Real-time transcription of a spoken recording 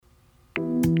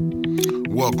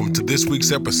Welcome to this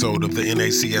week's episode of the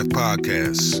NACF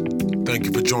Podcast. Thank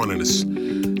you for joining us.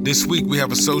 This week we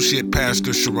have Associate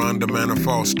Pastor Sharonda Manor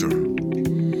Foster.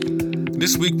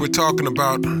 This week we're talking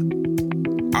about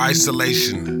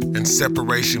isolation and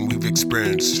separation we've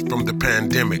experienced from the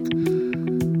pandemic.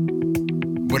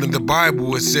 But in the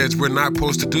Bible it says we're not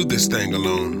supposed to do this thing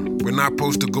alone. We're not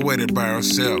supposed to go at it by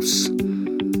ourselves.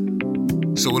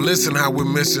 So listen how we're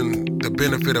missing the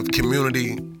benefit of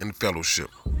community and fellowship.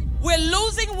 We're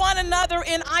losing one another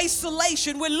in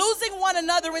isolation. We're losing one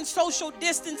another in social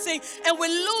distancing. And we're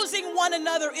losing one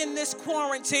another in this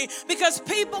quarantine because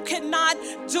people cannot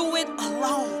do it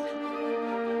alone.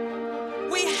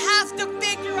 We have to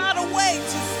figure out a way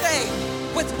to stay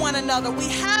with one another. We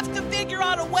have to figure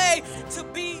out a way to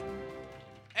be.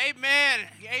 Amen.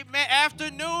 Amen.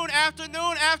 Afternoon,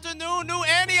 New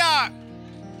Antioch.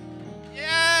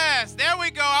 Yes, there we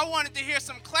go. I wanted to hear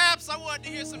some claps. I wanted to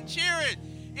hear some cheering.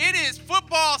 It is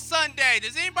football Sunday.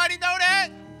 Does anybody know that?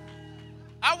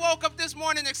 I woke up this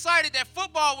morning excited that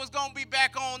football was going to be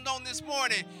back on this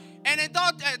morning. And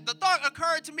the thought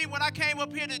occurred to me when I came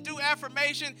up here to do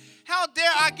affirmation, how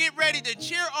dare I get ready to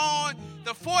cheer on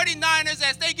the 49ers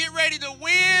as they get ready to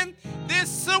win this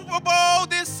Super Bowl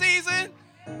this season?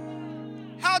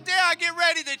 How dare I get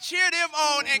ready to cheer them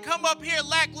on and come up here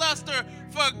lackluster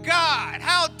for God?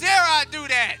 How dare I do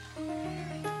that?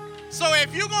 So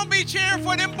if you're going to be cheering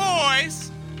for them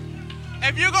boys,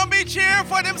 if you're going to be cheering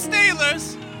for them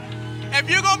Steelers, if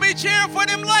you're going to be cheering for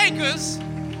them Lakers,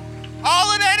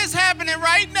 all of that is happening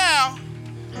right now.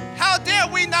 How dare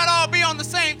we not all be on the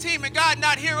same team and God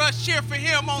not hear us cheer for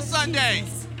him on Sunday?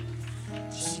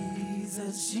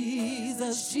 Jesus,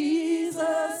 Jesus,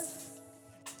 Jesus.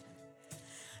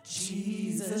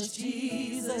 Jesus,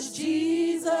 Jesus,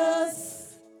 Jesus.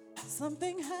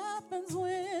 Something happens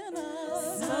when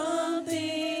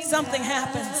Something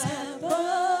happens.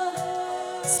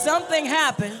 Something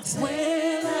happens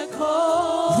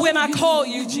when I call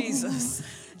you, Jesus.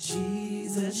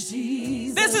 Jesus,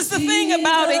 Jesus. This is the thing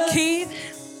about it, Keith.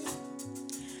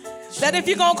 That if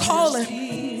you're going to call him,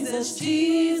 Jesus,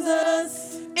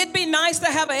 Jesus, it'd be nice to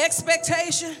have an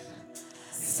expectation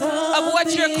of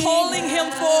what you're calling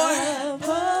him for.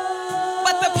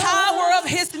 But the power of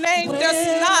his name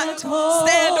does not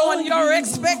stand on your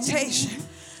expectation.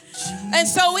 And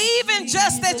so even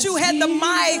just that you had the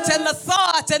might and the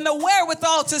thought and the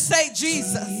wherewithal to say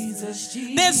Jesus,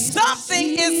 then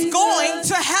something is going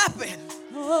to happen.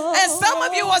 And some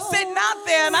of you are sitting out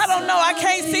there and I don't know, I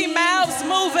can't see mouths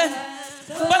moving.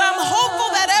 But I'm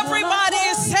hopeful that everybody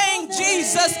is saying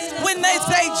Jesus when they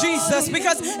say Jesus,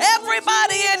 because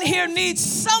everybody in here needs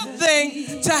something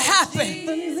to happen.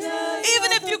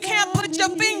 Even if you can't put your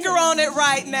finger on it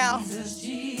right now,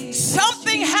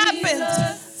 something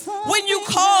happens when you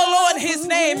call on his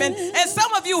name. And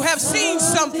some of you have seen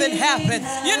something happen.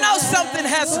 You know something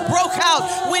has broke out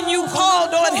when you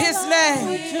called on his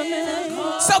name.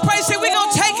 So praise him, we're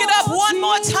going to take it up one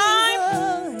more time.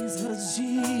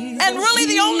 And really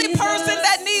the only person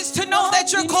that needs to know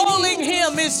that you're calling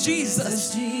him is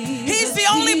Jesus. He's the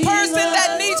only person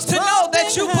that needs to know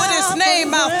that you put his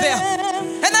name out there.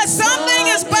 And that something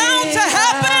is bound to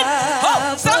happen.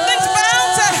 Oh, something's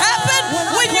bound to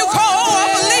happen when you call. Oh,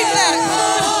 I believe that.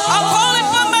 I'm calling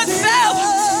for myself.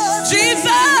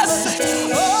 Jesus.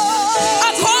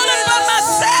 I'm calling for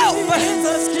myself.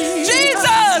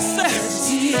 Jesus.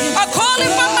 I'm calling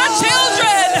for my children.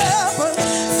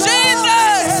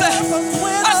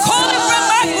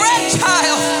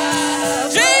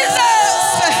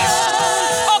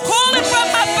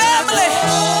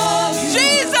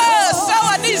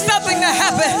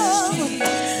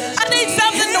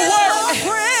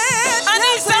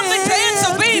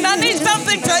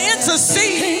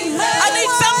 See, I need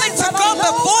something to go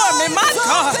before me. My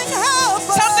God,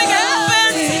 something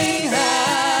happens.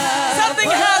 Something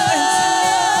happens.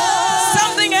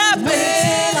 Something happens.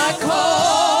 When I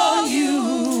call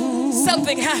you,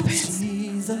 something happens.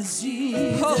 Jesus,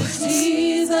 Jesus, oh,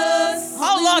 Jesus.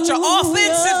 Oh Lord, you're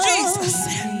offensive, Jesus.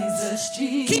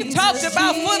 Keep talking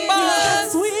about football.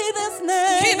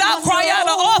 Keep out, cry out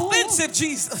of offensive,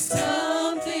 Jesus.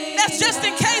 That's just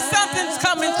in case something's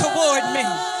coming toward me.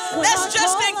 That's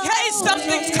just in case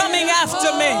something's coming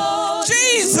after me.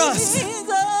 Jesus.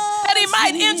 That he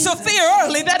might interfere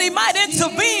early, that he might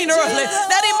intervene early,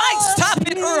 that he might stop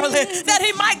it early, that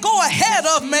he might go ahead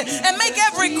of me and make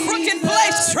every crooked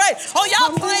place straight. Oh,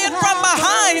 y'all playing from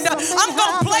behind. I'm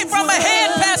going to play from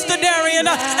ahead, Pastor Darian,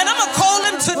 and I'm going to call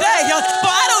him today. For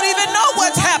I don't even know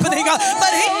what's happening,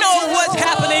 but he knows what's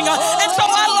happening. And so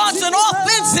I launch an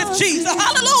offensive Jesus.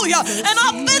 Hallelujah. An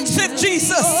offensive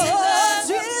Jesus.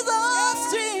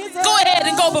 Go ahead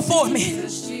go before me.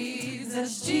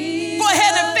 Go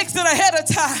ahead and fix it ahead of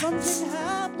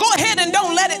time. Go ahead and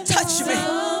don't let it touch me.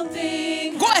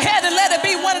 Go ahead and let it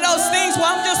be one of those things where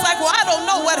I'm just like, well, I don't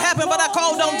know what happened, but I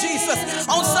called on Jesus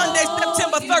on Sunday,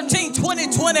 September 13,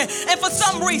 2020. And for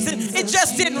some reason, it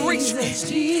just didn't reach me.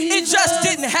 It just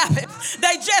didn't happen.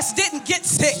 They just didn't get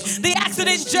sick. The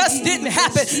accident just didn't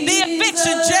happen. The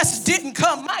eviction just didn't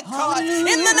come. My God,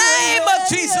 in the name of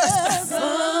Jesus.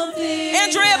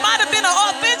 Andrea, it might have been an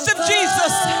offensive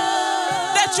Jesus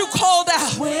that you called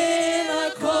out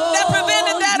that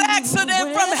prevented that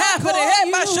accident from happening. Hey,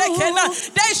 my shaking.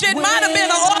 It might have been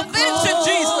an offensive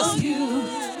Jesus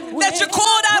that you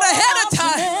called out ahead of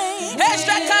time. That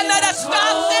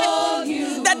stopped it,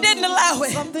 that didn't allow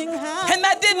it, and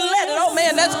that didn't let it. Oh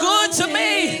man, that's good to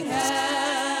me.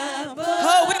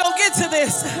 Oh, we don't get to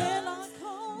this,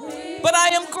 but I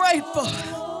am grateful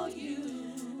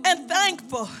and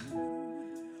thankful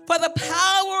for the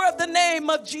power of the name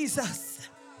of Jesus.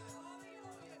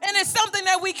 And it's something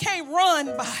that we can't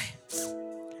run by.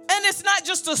 And it's not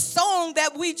just a song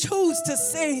that we choose to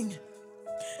sing.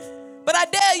 But I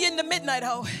dare you in the midnight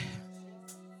hour,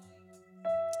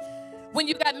 when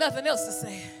you got nothing else to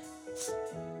say,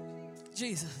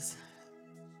 Jesus.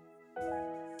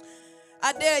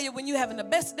 I dare you when you're having the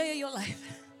best day of your life,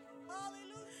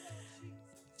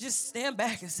 just stand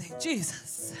back and say,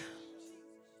 Jesus.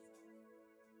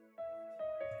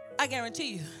 I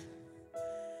guarantee you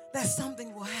that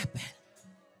something will happen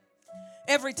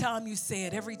every time you say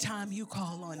it, every time you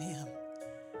call on him.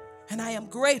 And I am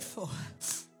grateful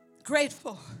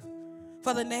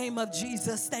for the name of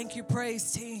Jesus. Thank you,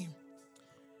 praise team.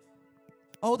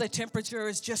 Oh, the temperature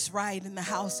is just right in the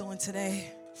house on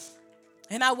today.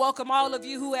 And I welcome all of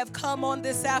you who have come on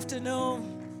this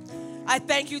afternoon. I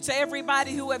thank you to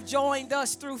everybody who have joined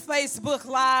us through Facebook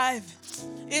Live.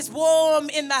 It's warm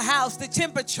in the house. The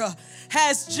temperature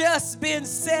has just been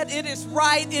set. It is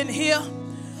right in here.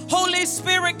 Holy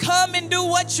Spirit, come and do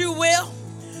what you will.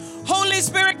 Holy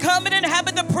Spirit, come and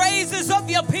inhabit the praises of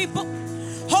your people.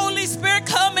 Holy Spirit,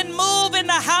 come and move in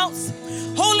the house.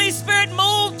 Holy Spirit,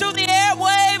 move through the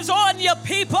airwaves on your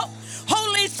people.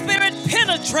 Holy Spirit,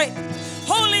 penetrate.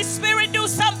 Holy Spirit, do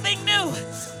something new.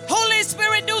 Holy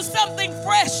Spirit, do something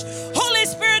fresh. Holy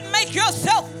Spirit, make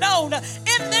yourself known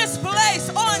in this place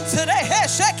on today.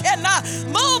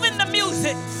 Move in the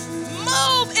music.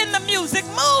 Move in the music.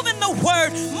 Move in the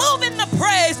word. Move in the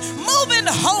praise. Move in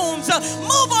the homes.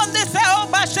 Move on this hour.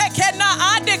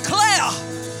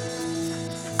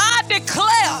 I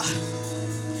declare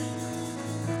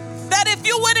that if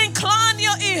you would incline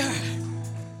your ear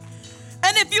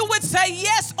and if you would say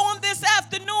yes on this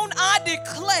afternoon, I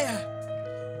declare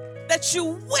that you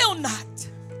will not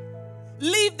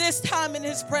leave this time in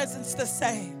his presence the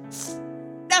same.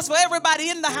 That's for everybody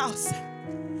in the house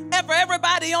and for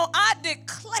everybody on. I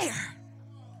declare,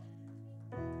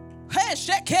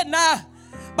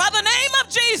 by the name of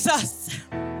Jesus,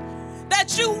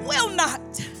 that you will not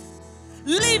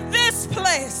leave this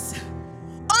place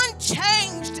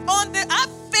unchanged. I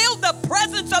feel the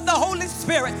presence of the Holy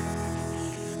Spirit.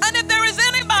 And if there is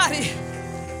anybody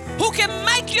who can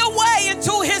make your way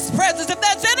into his presence, if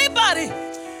there's anybody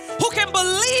who can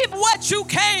believe what you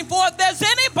came for, if there's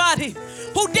anybody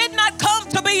who did not come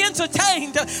to be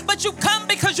entertained, but you come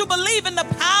because you believe in the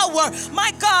power,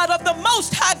 my God, of the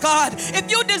Most High God, if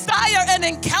you desire an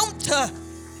encounter,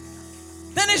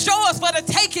 then it's yours for the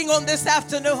taking on this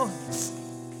afternoon.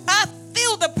 I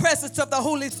feel the presence of the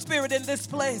Holy Spirit in this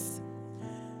place.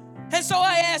 And so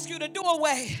I ask you to do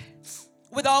away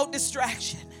with all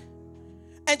distraction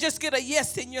and just get a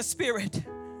yes in your spirit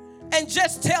and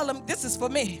just tell him, this is for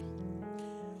me.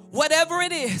 Whatever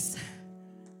it is,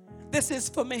 this is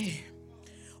for me.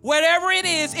 Whatever it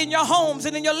is in your homes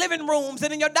and in your living rooms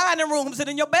and in your dining rooms and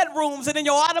in your bedrooms and in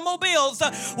your automobiles,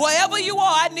 wherever you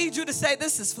are, I need you to say,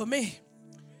 this is for me.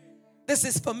 This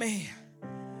is for me.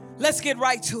 Let's get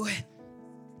right to it.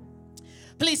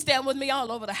 Please stand with me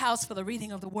all over the house for the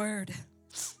reading of the word.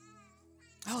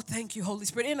 Oh, thank you, Holy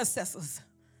Spirit. Intercessors,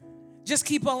 just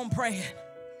keep on praying.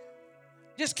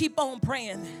 Just keep on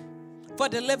praying for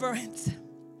deliverance.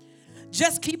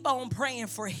 Just keep on praying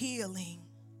for healing.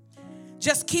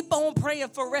 Just keep on praying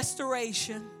for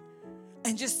restoration.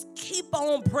 And just keep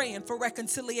on praying for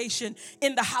reconciliation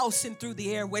in the house and through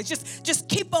the airways. Just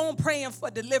keep on praying for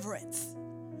deliverance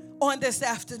on this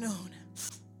afternoon.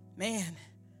 Man.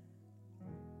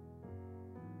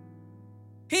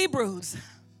 Hebrews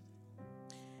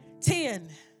 10,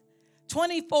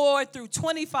 24 through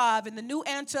 25 in the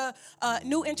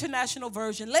New International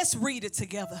Version. Let's read it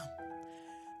together.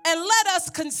 And let us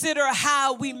consider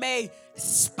how we may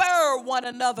spur one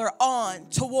another on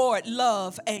toward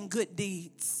love and good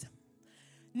deeds,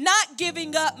 not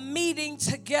giving up meeting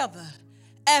together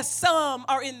as some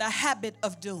are in the habit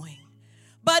of doing,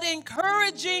 but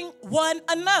encouraging one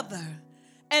another,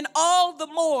 and all the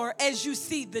more as you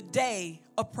see the day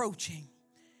approaching.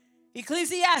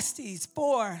 Ecclesiastes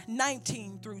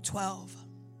 4:19 through 12.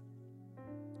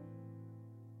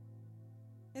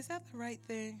 Is that the right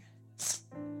thing?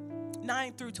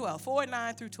 9 through 12.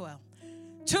 4:9 through 12.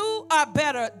 Two are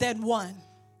better than one,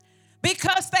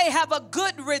 because they have a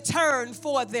good return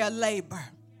for their labor.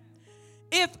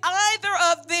 If either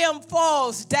of them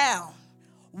falls down,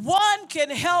 one can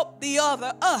help the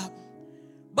other up.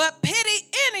 But pity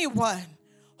anyone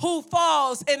who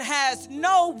falls and has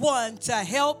no one to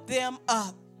help them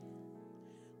up.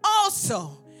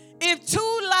 Also, if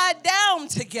two lie down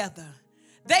together,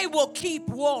 they will keep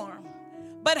warm.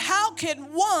 But how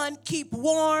can one keep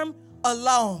warm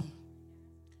alone?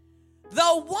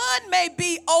 Though one may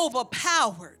be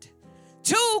overpowered,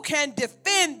 two can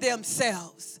defend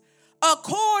themselves. A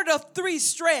cord of 3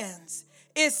 strands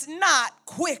is not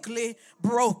quickly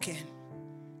broken.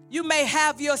 You may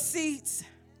have your seats.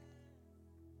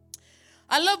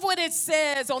 I love what it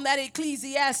says on that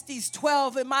Ecclesiastes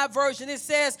 12 in my version. It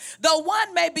says, though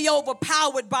one may be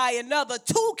overpowered by another,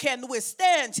 two can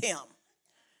withstand him.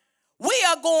 We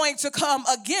are going to come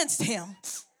against him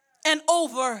and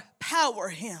overpower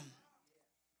him.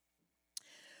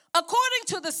 According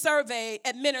to the survey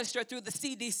administered through the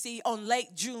CDC on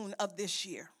late June of this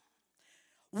year,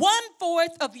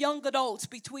 1/4 of young adults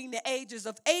between the ages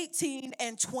of 18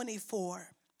 and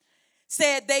 24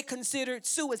 said they considered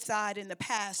suicide in the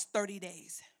past 30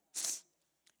 days.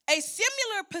 A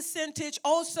similar percentage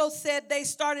also said they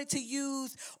started to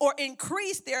use or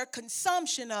increase their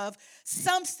consumption of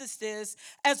substances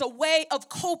as a way of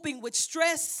coping with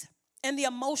stress and the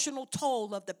emotional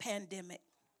toll of the pandemic.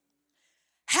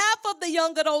 Half of the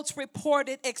young adults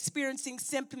reported experiencing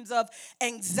symptoms of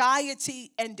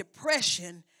anxiety and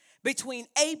depression between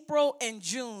April and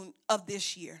June of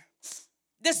this year.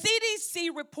 The CDC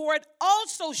report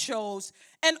also shows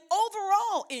an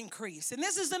overall increase, and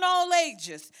this is in all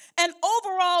ages, an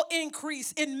overall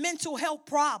increase in mental health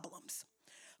problems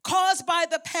caused by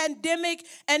the pandemic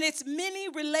and its many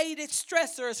related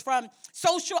stressors, from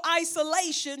social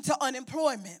isolation to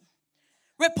unemployment.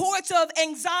 Reports of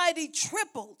anxiety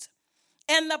tripled,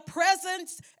 and the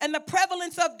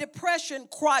prevalence of depression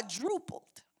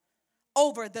quadrupled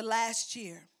over the last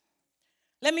year.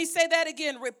 Let me say that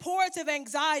again. Reports of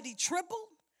anxiety tripled,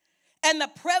 and the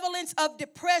prevalence of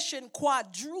depression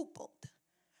quadrupled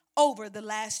over the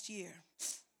last year.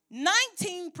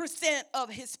 19% of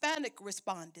Hispanic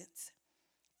respondents,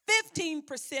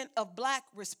 15% of Black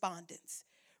respondents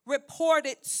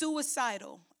reported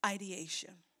suicidal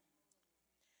ideation.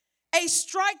 A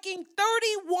striking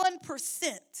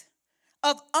 31%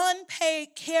 of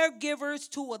unpaid caregivers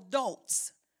to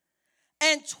adults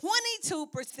and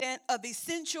 22% of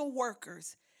essential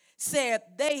workers said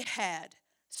they had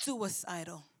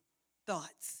suicidal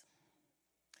thoughts.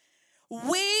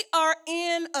 We are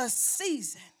in a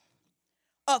season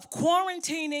of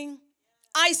quarantining,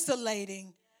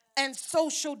 isolating, and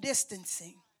social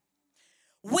distancing.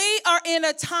 We are in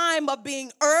a time of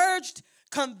being urged,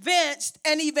 convinced,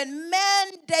 and even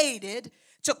mandated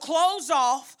to close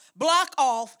off, block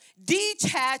off,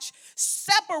 detach,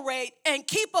 separate, and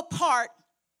keep apart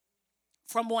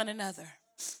from one another.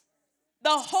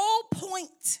 The whole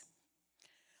point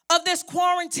of this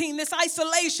quarantine, this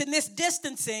isolation, this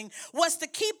distancing was to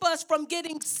keep us from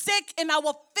getting sick in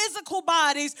our physical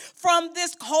bodies from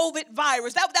this COVID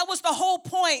virus. That was the whole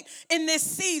point in this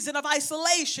season of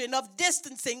isolation, of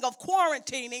distancing, of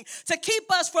quarantining, to keep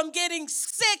us from getting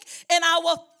sick in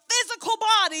our physical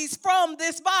bodies from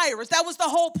this virus. That was the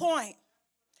whole point.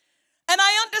 And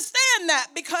I understand that,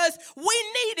 because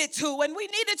we needed to, and we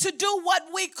needed to do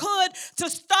what we could to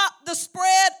stop the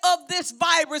spread of this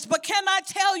virus. But can I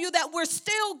tell you that we're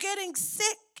still getting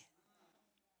sick?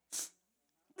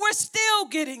 We're still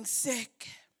getting sick.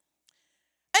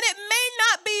 And it may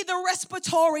not be the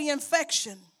respiratory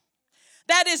infection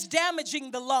that is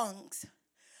damaging the lungs,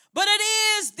 but it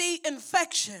is the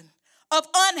infection of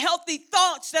unhealthy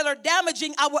thoughts that are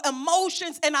damaging our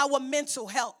emotions and our mental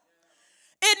health.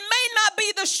 It may not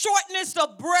be the shortness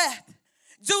of breath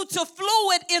due to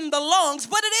fluid in the lungs,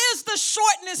 but it is the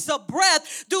shortness of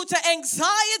breath due to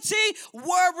anxiety,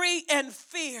 worry, and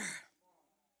fear.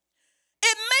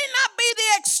 It may not be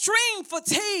the extreme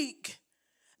fatigue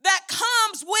that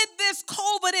comes with this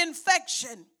COVID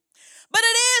infection, But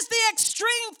it is the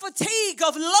extreme fatigue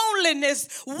of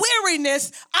loneliness,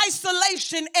 weariness,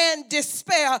 isolation, and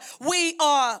despair. We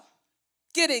are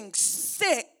getting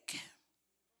sick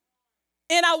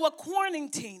in our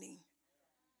quarantining,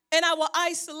 in our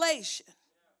isolation,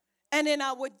 and in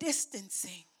our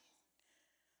distancing.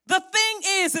 The thing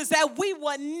is that we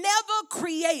were never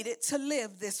created to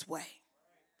live this way.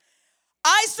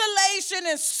 Isolation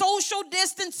and social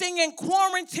distancing and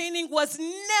quarantining was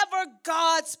never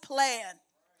God's plan.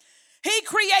 He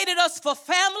created us for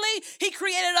family. He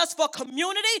created us for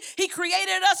community. He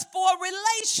created us for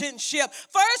relationship.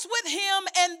 First with him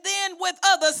and then with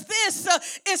others. This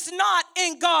is not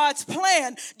in God's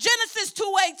plan. Genesis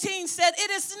 2:18 said, "It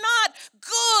is not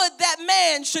good that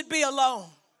man should be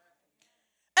alone."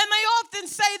 And they often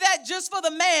say that just for the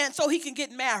man so he can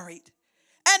get married.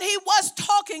 And he was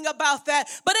talking about that,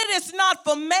 but it is not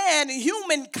for man,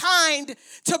 humankind,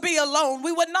 to be alone.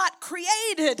 We were not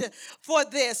created for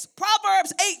this.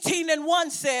 Proverbs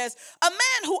 18:1 says, "A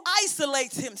man who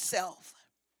isolates himself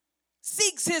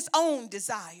seeks his own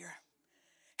desire.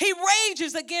 He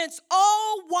rages against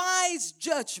all wise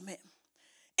judgment.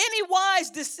 Any wise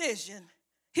decision,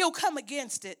 he'll come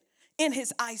against it in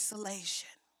his isolation."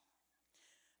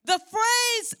 The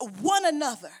phrase "one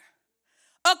another"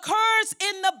 occurs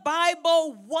in the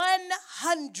Bible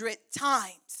 100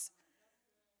 times.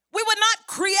 We were not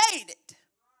created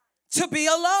to be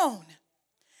alone.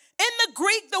 In the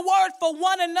Greek, the word for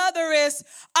one another is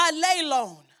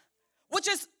allelon, which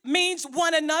means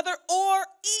one another or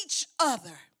each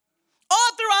other.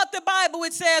 All throughout the Bible,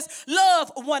 it says,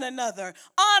 love one another,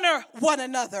 honor one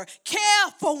another,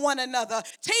 care for one another,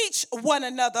 teach one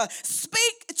another,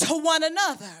 speak to one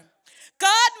another.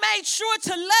 God made sure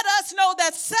to let us know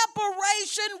that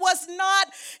separation was not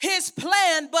his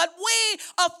plan, but we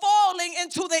are falling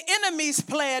into the enemy's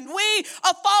plan. We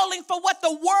are falling for what the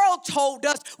world told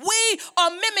us. We are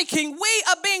mimicking. We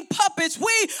are being puppets.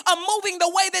 We are moving the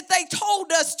way that they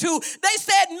told us to. They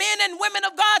said men and women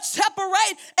of God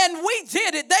separate, and we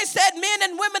did it. They said men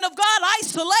and women of God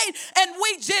isolate, and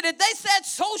we did it. They said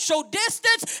social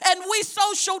distance, and we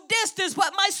social distance.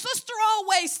 But my sister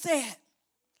always said,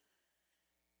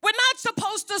 we're not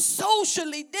supposed to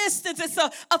socially distance. It's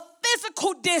a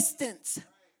physical distance.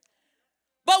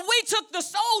 But we took the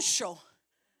social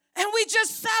and we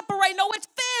just separate. No, it's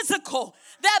physical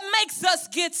that makes us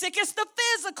get sick. It's the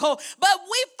physical. But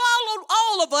we followed,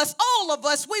 all of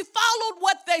us, we followed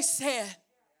what they said.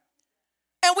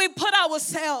 And we put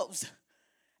ourselves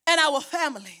and our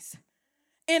families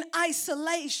in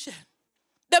isolation.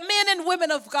 The men and women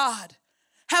of God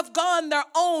have gone their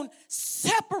own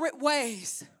separate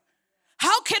ways.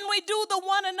 How can we do the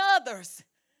one another's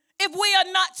if we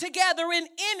are not together in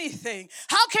anything?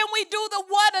 How can we do the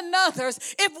one another's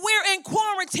if we're in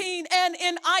quarantine and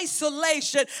in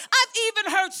isolation? I've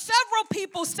even heard several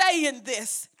people saying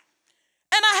this,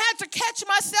 and I had to catch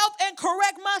myself and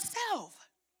correct myself.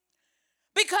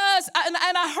 Because, and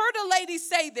I heard a lady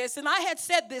say this, and I had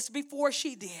said this before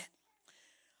she did.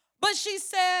 But she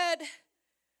said,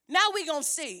 now we're going to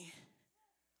see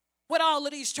what all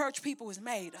of these church people is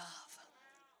made of.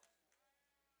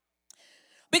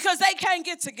 Because they can't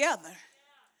get together.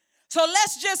 So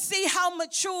let's just see how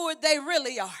mature they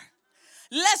really are.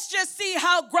 Let's just see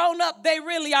how grown up they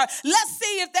really are. Let's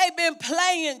see if they've been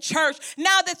playing church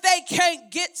now that they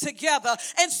can't get together.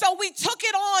 And so we took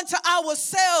it on to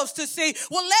ourselves to see,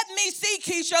 well, let me see,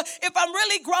 Keisha, if I'm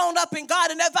really grown up in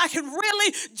God and if I can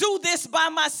really do this by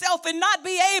myself and not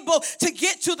be able to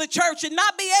get to the church and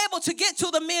not be able to get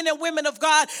to the men and women of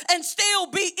God and still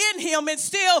be in him and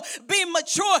still be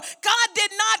mature. God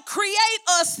did not create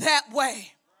us that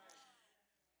way.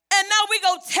 And now we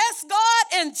go test God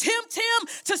and tempt him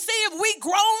to see if we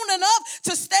grown enough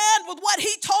to stand with what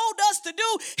he told us to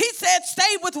do. He said,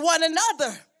 stay with one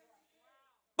another.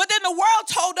 But then the world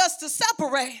told us to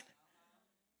separate.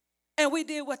 And we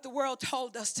did what the world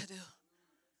told us to do.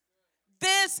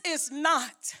 This is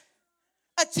not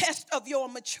a test of your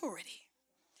maturity.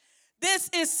 This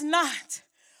is not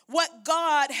what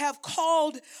God have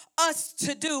called us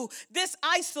to do. This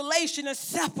isolation and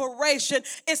separation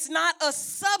is not a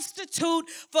substitute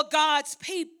for God's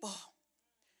people.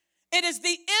 It is the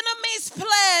enemy's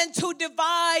plan to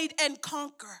divide and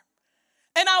conquer.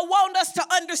 And I want us to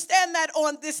understand that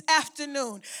on this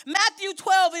afternoon. Matthew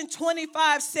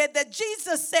 12:25 said that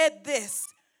Jesus said this,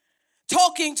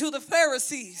 talking to the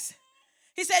Pharisees.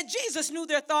 He said, Jesus knew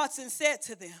their thoughts and said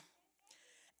to them,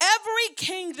 every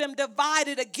kingdom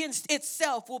divided against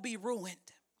itself will be ruined.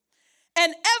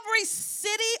 And every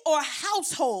city or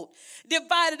household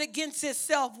divided against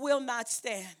itself will not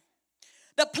stand.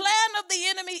 The plan of the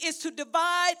enemy is to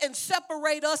divide and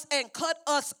separate us and cut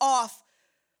us off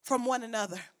from one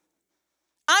another.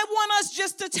 I want us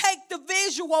just to take the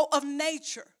visual of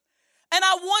nature. And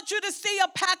I want you to see a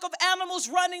pack of animals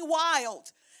running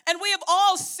wild. And we have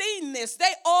all seen this.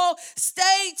 They all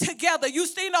stay together. You've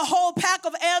seen a whole pack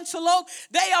of antelope.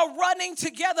 They are running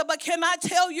together. But can I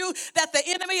tell you that the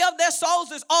enemy of their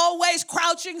souls is always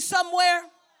crouching somewhere?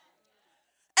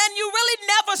 And you really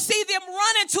never see them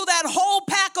run into that whole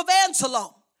pack of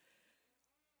antelope.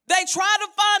 They try to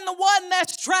find the one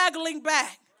that's straggling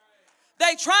back.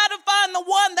 They try to find the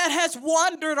one that has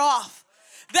wandered off.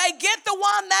 They get the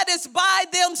one that is by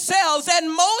themselves.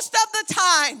 And most of the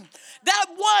time, that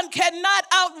one cannot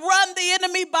outrun the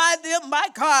enemy by them. My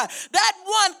God, that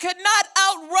one cannot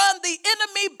outrun the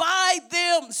enemy by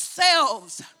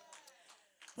themselves.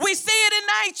 We see it in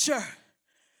nature.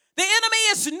 The enemy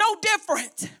is no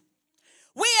different.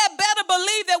 We had better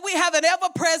believe that we have an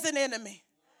ever-present enemy.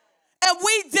 And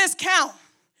we discount.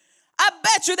 I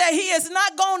bet you that he has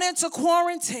not gone into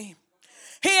quarantine.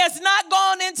 He has not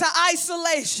gone into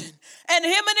isolation. And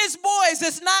him and his boys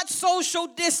is not social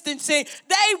distancing.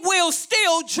 They will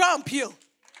still jump you.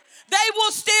 They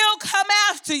will still come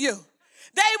after you.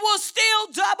 They will still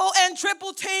double and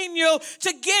triple team you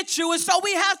to get you. And so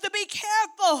we have to be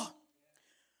careful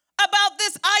about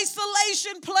this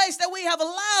isolation place that we have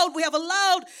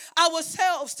allowed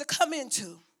ourselves to come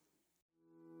into.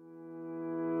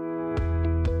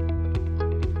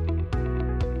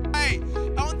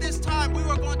 On this time, we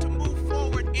are going to move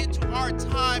forward into our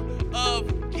time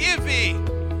of giving.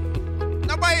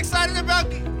 Nobody excited about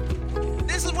it?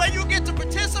 This is where you get to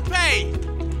participate.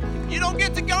 You don't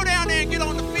get to go down there and get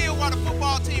on the field while the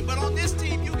football team, but on this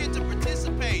team, you get to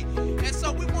participate. And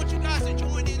so we want you guys to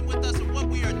join in with us in what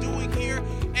we are doing here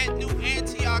at New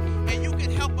Antioch. And you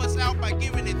can help us out by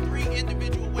giving in 3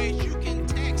 individual ways. You can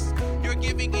text your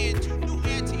giving in to New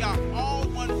Antioch, all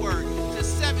one word, to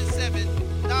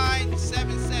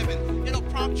 77977. It'll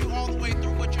prompt you all the way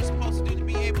through what you're supposed to do to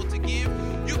be able to give.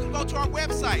 You can go to our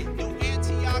website,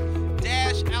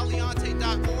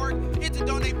 newantioch-aliante.org. Hit the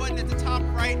donate button at the top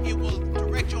right. It will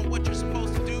direct you on what you're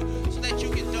supposed to do so that you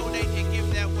can donate and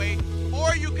give that way.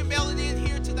 Or you can mail it in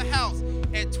here to the house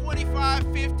at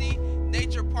 2550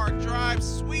 Nature Park Drive,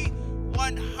 Suite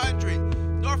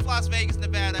 100, North Las Vegas,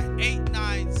 Nevada,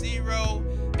 89084.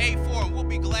 And we'll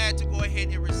be glad to go ahead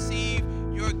and receive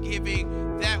your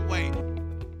giving that way.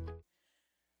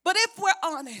 But if we're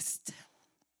honest,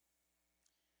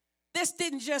 this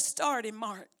didn't just start in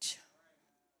March.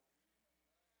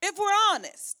 If we're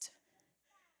honest,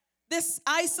 this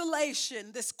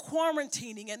isolation, this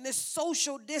quarantining, and this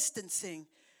social distancing,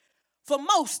 for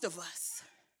most of us,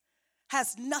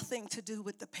 has nothing to do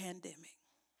with the pandemic.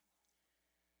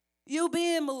 You've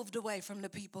been moved away from the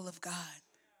people of God.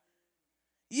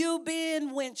 You've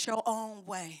been went your own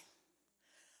way.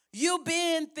 You've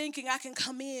been thinking I can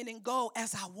come in and go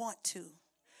as I want to.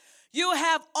 You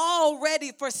have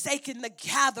already forsaken the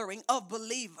gathering of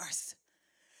believers.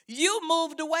 You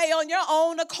moved away on your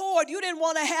own accord. You didn't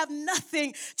want to have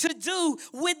nothing to do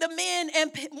with the men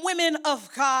and women of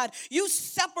God. You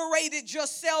separated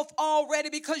yourself already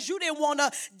because you didn't want to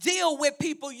deal with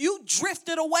people. You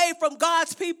drifted away from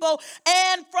God's people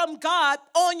and from God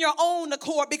on your own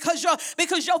accord because your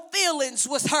feelings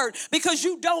was hurt, because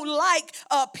you don't like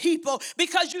people,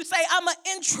 because you say, I'm an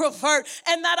introvert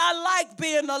and that I like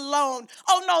being alone.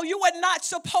 Oh no, you were not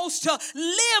supposed to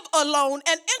live alone.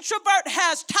 An introvert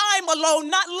has time alone,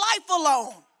 not life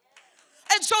alone.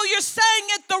 And so you're saying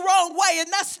it the wrong way, and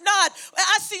that's not.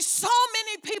 I see so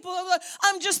many people,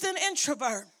 I'm just an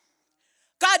introvert.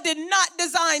 God did not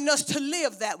design us to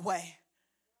live that way.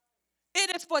 It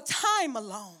is for time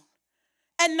alone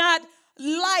and not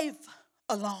life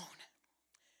alone.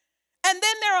 And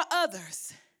then there are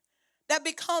others that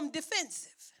become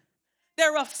defensive.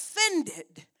 They're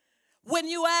offended when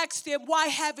you ask them, why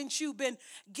haven't you been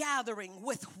gathering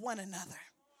with one another?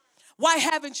 Why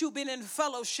haven't you been in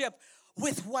fellowship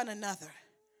with one another?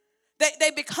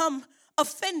 They become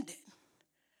offended.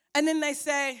 And then they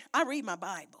say, I read my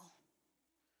Bible.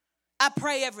 I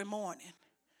pray every morning.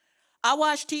 I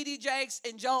watch T.D. Jakes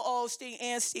and Joel Osteen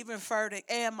and Stephen Furtick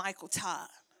and Michael Todd.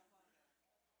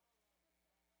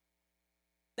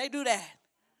 They do that.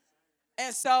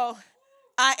 And so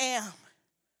I am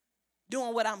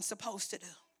doing what I'm supposed to do.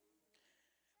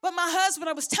 But my husband,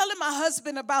 I was telling my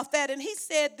husband about that, and he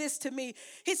said this to me.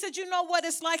 He said, you know what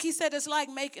it's like? He said, it's like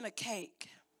making a cake.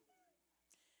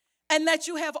 And that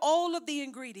you have all of the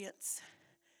ingredients.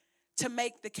 to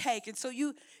make the cake. And so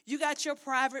you got your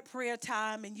private prayer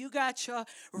time, and you got your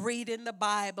reading the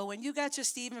Bible, and you got your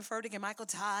Stephen Furtick and Michael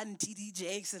Todd and T.D.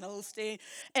 Jakes and Osteen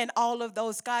and all of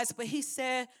those guys. But he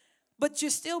said, but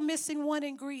you're still missing one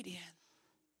ingredient.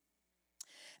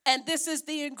 And this is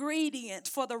the ingredient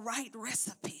for the right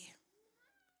recipe.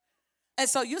 And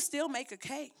so you still make a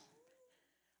cake.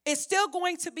 It's still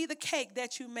going to be the cake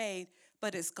that you made,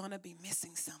 but it's going to be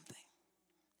missing something.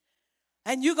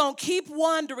 And you're going to keep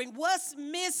wondering, what's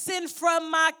missing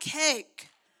from my cake?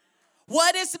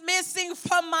 What is missing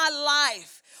from my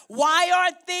life? Why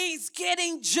aren't things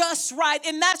getting just right?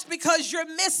 And that's because you're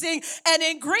missing an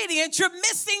ingredient. You're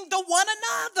missing the one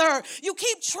another. You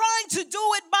keep trying to do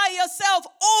it by yourself,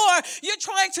 or you're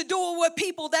trying to do it with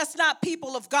people that's not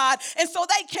people of God. And so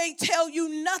they can't tell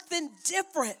you nothing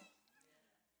different.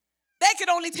 They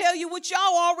can only tell you what y'all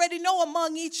already know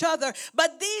among each other.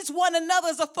 But these one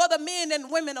another's are for the men and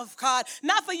women of God.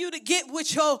 Not for you to get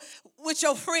with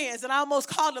your friends. And I almost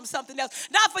called them something else.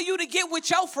 Not for you to get with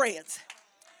your friends.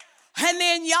 And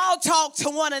then y'all talk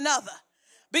to one another.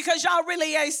 Because y'all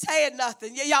really ain't saying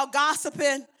nothing. Y'all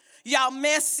gossiping. Y'all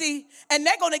messy, and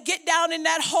they're going to get down in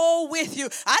that hole with you.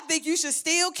 I think you should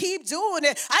still keep doing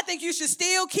it. I think you should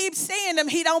still keep seeing him.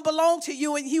 He don't belong to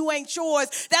you, and you ain't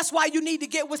yours. That's why you need to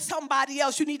get with somebody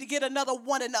else. You need to get another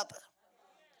one another.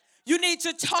 You need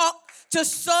to talk to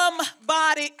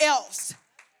somebody else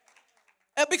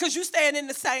because you stand in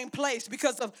the same place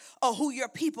because of who your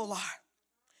people are.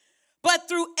 But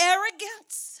through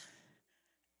arrogance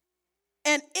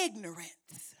and ignorance,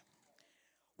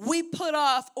 we put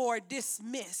off or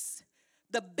dismiss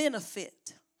the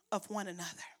benefit of one another.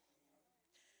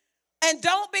 And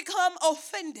don't become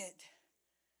offended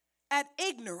at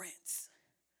ignorance.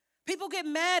 People get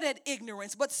mad at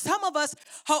ignorance, but some of us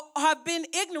have been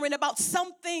ignorant about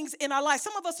some things in our life.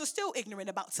 Some of us are still ignorant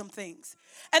about some things.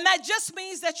 And that just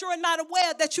means that you're not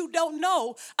aware, that you don't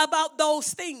know about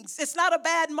those things. It's not a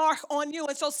bad mark on you.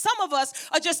 And so some of us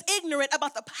are just ignorant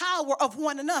about the power of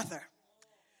one another.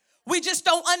 We just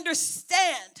don't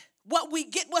understand what we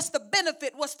get, what's the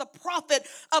benefit, what's the profit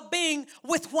of being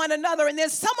with one another. And then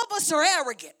some of us are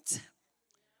arrogant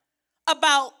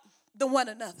about the one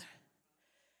another.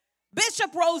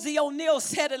 Bishop Rosie O'Neal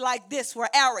said it like this for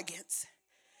arrogance.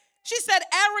 She said,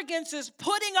 arrogance is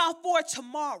putting off for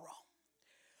tomorrow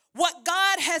what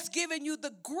God has given you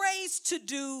the grace to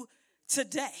do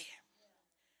today.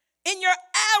 In your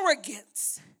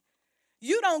arrogance,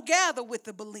 you don't gather with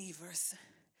the believers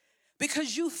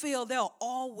because you feel they'll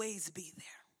always be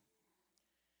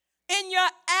there. In your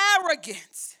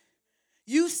arrogance,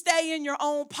 you stay in your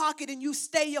own pocket and you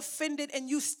stay offended and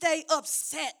you stay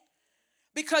upset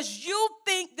because you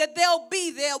think that they'll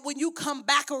be there when you come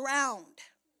back around.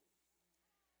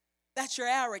 That's your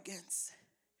arrogance.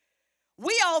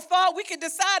 We all thought we could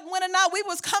decide when or not we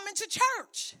was coming to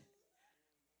church.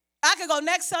 I could go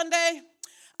next Sunday.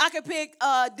 I could pick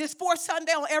this fourth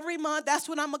Sunday on every month. That's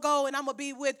when I'm going to go, and I'm going to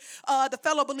be with the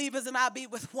fellow believers, and I'll be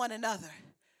with one another.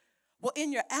 Well,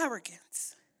 in your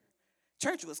arrogance,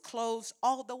 church was closed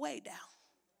all the way down.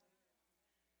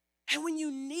 And when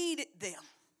you needed them,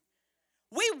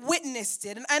 we witnessed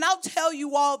it. And I'll tell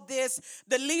you all this,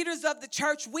 the leaders of the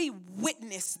church, we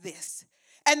witnessed this.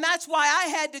 And that's why I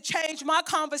had to change my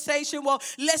conversation. Well,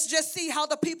 let's just see how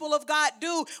the people of God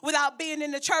do without being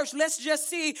in the church. Let's just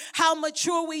see how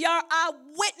mature we are. I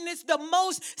witnessed the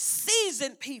most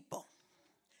seasoned people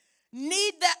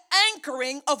need the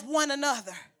anchoring of one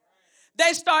another.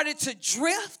 They started to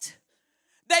drift.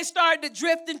 They started to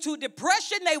drift into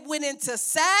depression. They went into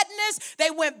sadness. They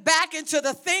went back into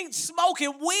the things,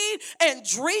 smoking weed and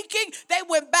drinking. They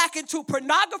went back into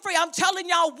pornography. I'm telling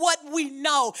y'all what we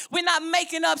know. We're not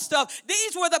making up stuff.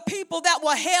 These were the people that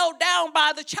were held down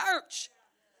by the church.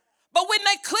 But when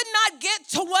they could not get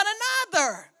to one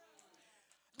another,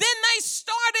 then they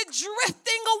started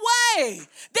drifting away.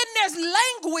 Then there's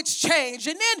language change.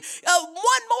 And then one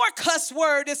more cuss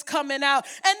word is coming out.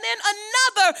 And then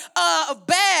another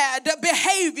bad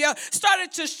behavior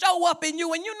started to show up in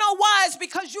you. And you know why? It's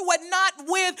because you were not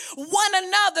with one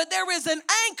another. There is an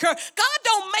anchor. God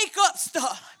don't make up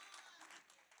stuff.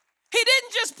 He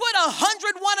didn't just put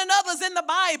 100 one another's in the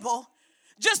Bible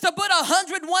just to put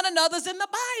 100 one another's in the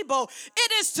Bible.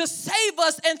 It is to save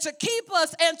us and to keep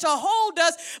us and to hold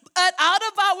us out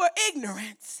of our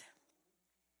ignorance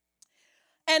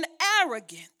and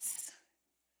arrogance.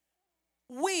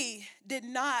 We did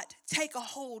not take a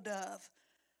hold of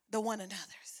the one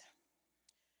another's.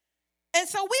 And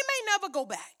so we may never go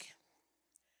back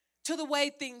to the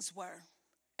way things were.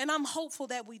 And I'm hopeful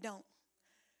that we don't,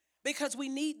 because we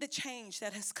need the change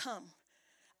that has come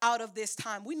out of this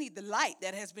time. We need the light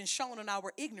that has been shown on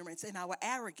our ignorance and our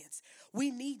arrogance.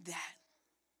 We need that.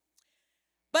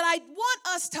 But I want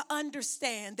us to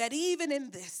understand that even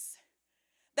in this,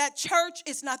 that church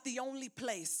is not the only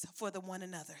place for the one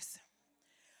another's.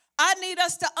 I need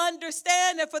us to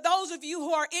understand that for those of you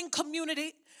who are in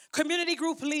community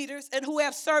group leaders and who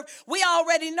have served, we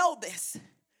already know this.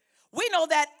 We know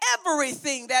that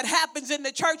everything that happens in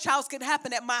the church house can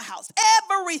happen at my house.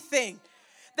 Everything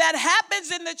that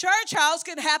happens in the church house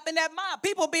can happen at mine.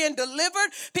 People being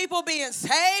delivered, people being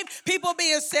saved, people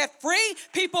being set free,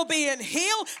 people being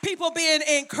healed, people being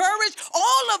encouraged.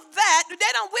 All of that,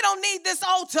 we don't need this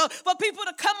altar for people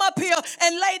to come up here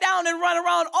and lay down and run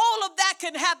around. All of that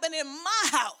can happen in my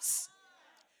house.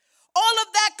 All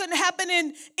of that can happen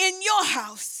in your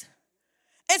house.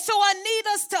 And so I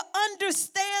need us to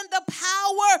understand the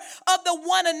power of the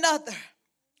one another.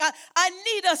 I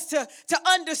need us to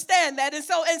understand that. And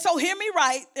so hear me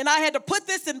right, and I had to put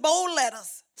this in bold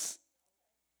letters.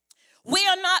 We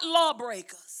are not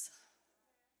lawbreakers.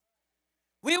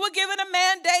 We were given a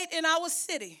mandate in our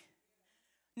city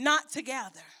not to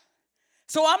gather.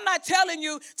 So I'm not telling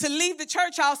you to leave the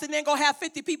church house and then go have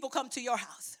 50 people come to your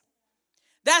house.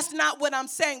 That's not what I'm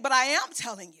saying, but I am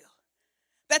telling you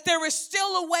that there is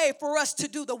still a way for us to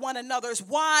do the one another's.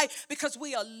 Why? Because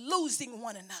we are losing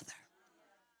one another.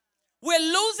 We're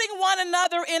losing one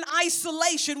another in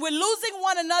isolation. We're losing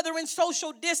one another in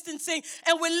social distancing.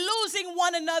 And we're losing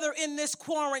one another in this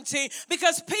quarantine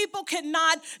because people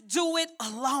cannot do it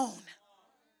alone.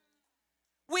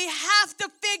 We have to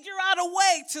figure out a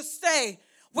way to stay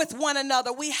with one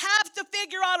another. We have to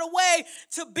figure out a way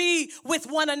to be with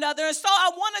one another. And so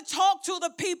I want to talk to the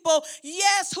people,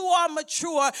 yes, who are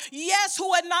mature, yes,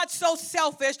 who are not so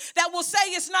selfish, that will say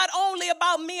it's not only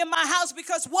about me and my house,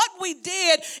 because what we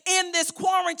did in this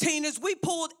quarantine is we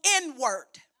pulled inward.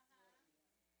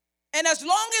 And as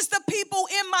long as the people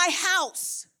in my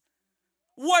house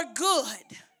were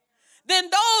good, then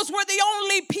those were the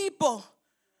only people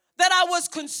that I was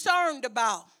concerned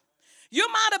about. You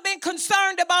might have been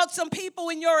concerned about some people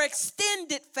in your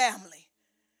extended family.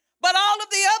 But all of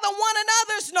the other one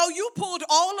another's, no, you pulled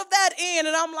all of that in.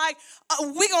 And I'm like,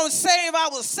 we're going to save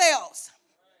ourselves.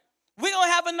 We're going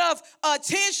to have enough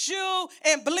tissue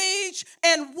and bleach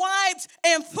and wipes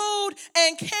and food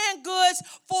and canned goods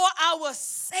for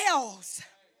ourselves.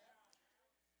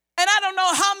 And I don't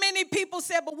know how many people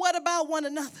said, but what about one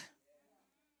another?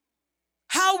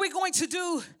 How are we going to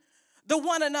do the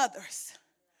one another's?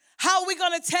 How are we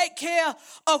going to take care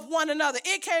of one another?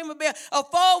 It came a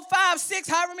 4, 5, 6,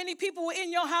 however many people were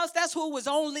in your house, that's who it was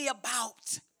only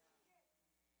about.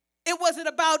 It wasn't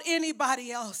about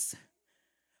anybody else.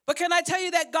 But can I tell you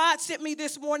that God sent me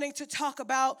this morning to talk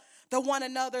about the one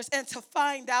another's and to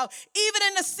find out, even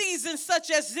in a season such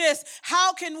as this,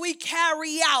 how can we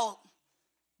carry out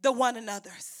the one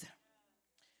another's?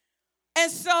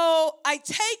 And so I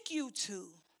take you to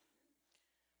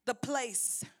the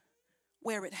place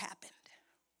where it happened.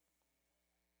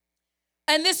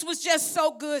 And this was just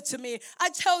so good to me. I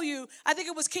tell you, I think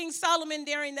it was King Solomon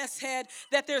Daring that said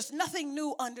that there's nothing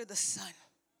new under the sun.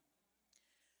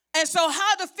 And so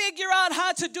how to figure out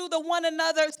how to do the one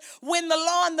another's when the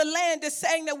law in the land is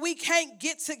saying that we can't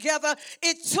get together,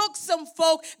 it took some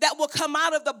folk that will come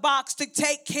out of the box to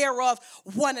take care of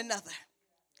one another.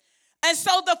 And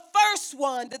so the first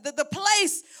one, the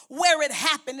place where it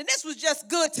happened, and this was just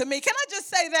good to me. Can I just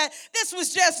say that? This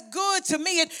was just good to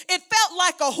me. It felt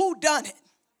like a whodunit.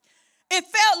 It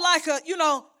felt like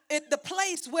the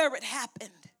place where it happened.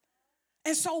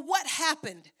 And so what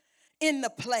happened in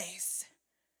the place?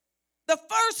 The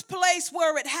first place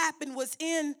where it happened was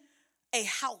in a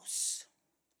house.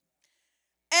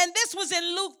 And this was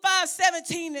in Luke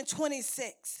 5:17 and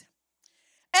 26.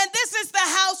 And this is the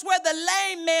house where the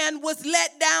lame man was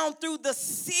let down through the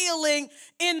ceiling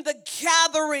in the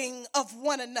gathering of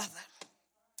one another.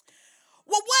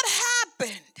 Well, what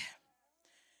happened?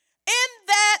 In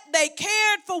that they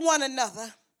cared for one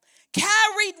another,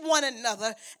 carried one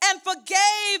another, and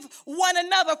forgave one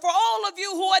another. For all of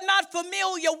you who are not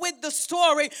familiar with the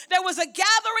story, there was a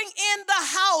gathering in the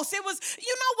house. It was,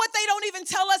 you know what, they don't even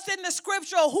tell us in the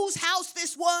scripture whose house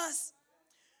this was.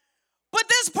 But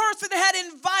this person had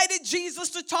invited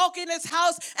Jesus to talk in his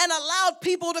house and allowed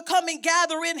people to come and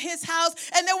gather in his house.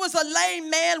 And there was a lame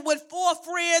man with 4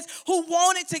 friends who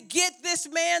wanted to get this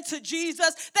man to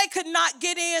Jesus. They could not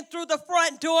get in through the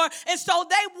front door. And so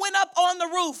they went up on the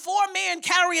roof, 4 men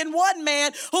carrying 1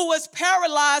 man who was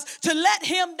paralyzed, to let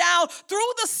him down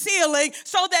through the ceiling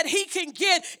so that he can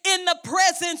get in the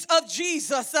presence of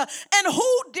Jesus. And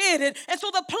who did it? And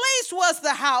so the place was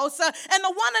the house, and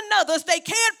the one another's, they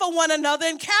cared for one another. another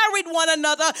and carried one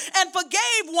another and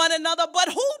forgave one another. But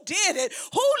who did it?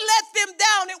 Who let them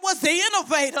down? It was the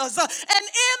innovators. And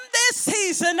in this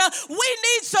season, we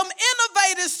need some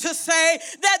innovators to say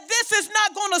that this is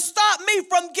not going to stop me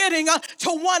from getting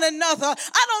to one another.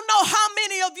 I don't know how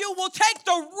many of you will take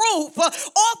the roof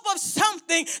off of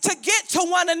something to get to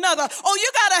one another. Oh, you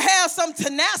got to have some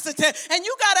tenacity and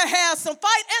you got to have some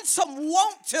fight and some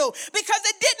want to, because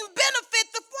it didn't benefit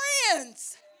the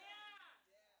friends.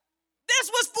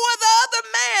 This was for the other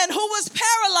man who was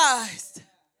paralyzed.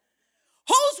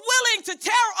 Who's willing to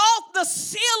tear off the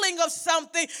ceiling of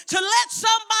something to let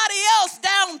somebody else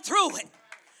down through it?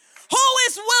 Who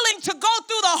is willing to go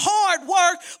through the hard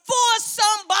work for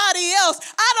somebody else?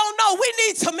 I don't know. We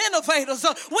need some innovators.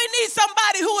 We need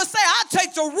somebody who will say, I'll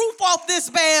take the roof off this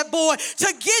bad boy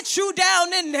to get you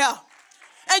down in there.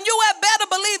 And you had better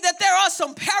believe that there are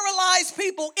some paralyzed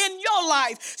people in your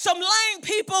life, some lame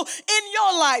people in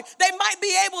your life. They might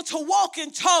be able to walk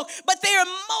and talk, but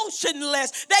they're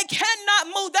motionless. They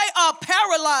cannot move. They are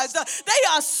paralyzed. They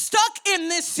are stuck in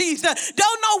this season.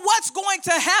 Don't know what's going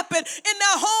to happen in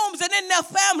their homes and in their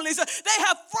families. They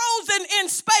have frozen in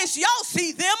space. Y'all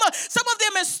see them. Some of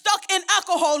them are stuck in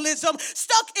alcoholism,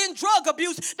 stuck in drug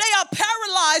abuse. They are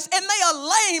paralyzed and they are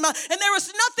lame, and there is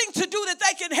nothing to do that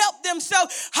they can help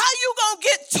themselves. How you gonna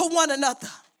get to one another?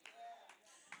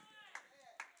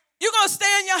 You're gonna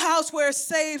stay in your house where it's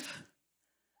safe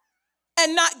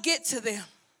and not get to them.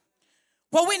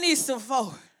 Well, we need some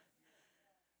folk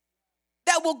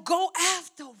that will go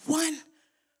after one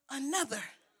another.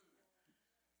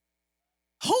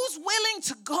 Who's willing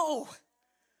to go?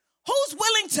 Who's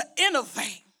willing to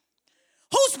innovate?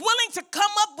 Who's willing to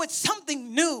come up with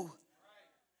something new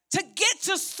to get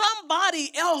to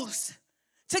somebody else?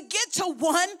 To get to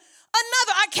one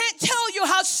another. I can't tell you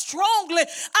how strongly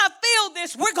I feel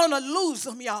this. We're going to lose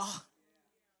them, y'all.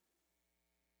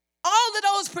 All of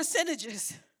those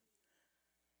percentages.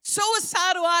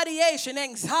 Suicidal ideation,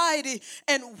 anxiety,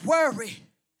 and worry.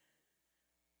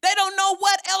 They don't know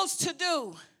what else to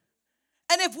do.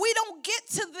 And if we don't get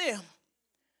to them,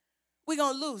 we're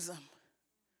going to lose them.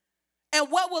 And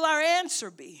what will our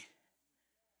answer be?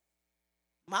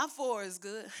 My 4 is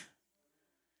good.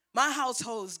 My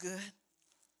household's good.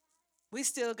 We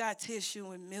still got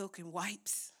tissue and milk and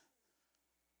wipes.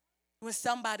 When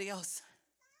somebody else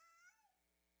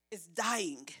is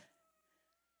dying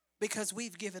because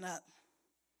we've given up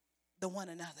the one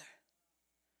another.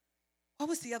 What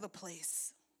was the other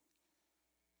place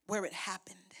where it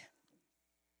happened?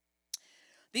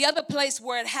 The other place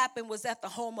where it happened was at the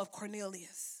home of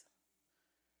Cornelius,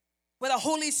 where the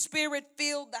Holy Spirit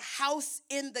filled the house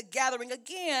in the gathering.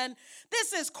 Again,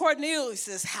 this is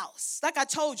Cornelius' house. Like I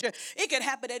told you, it could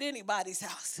happen at anybody's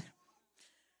house.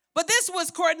 But this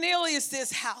was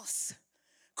Cornelius' house.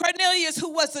 Cornelius,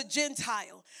 who was a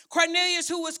Gentile. Cornelius,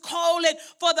 who was calling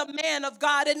for the man of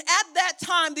God. And at that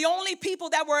time, the only people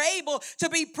that were able to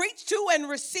be preached to and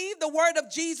receive the word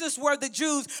of Jesus were the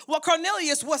Jews. Well,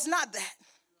 Cornelius was not that.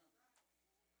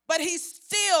 But he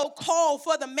still called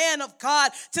for the man of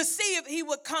God to see if he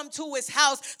would come to his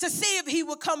house, to see if he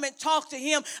would come and talk to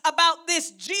him about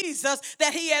this Jesus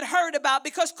that he had heard about,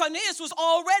 because Cornelius was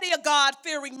already a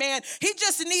God-fearing man. He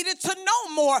just needed to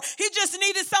know more. He just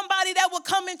needed somebody that would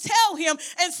come and tell him.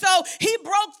 And so he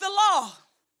broke the law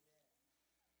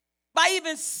by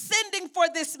even sending for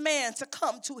this man to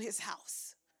come to his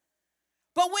house.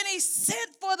 But when he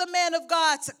sent for the man of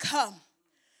God to come,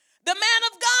 the man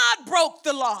of God broke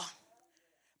the law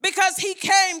because he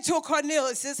came to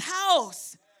Cornelius'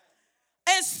 house.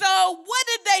 And so what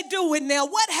did they do in there?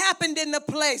 What happened in the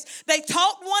place? They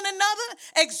taught one another,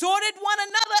 exhorted one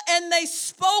another, and they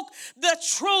spoke the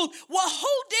truth. Well,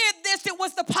 who did this? It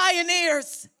was the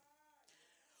pioneers.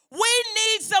 We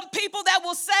need some people that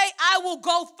will say, I will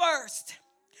go first.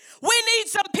 We need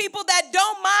some people that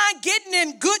don't mind getting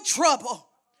in good trouble.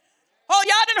 Oh,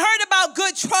 y'all done heard about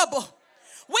good trouble.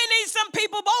 We need some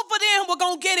people, both of them were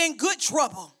going to get in good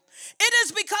trouble. It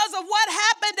is because of what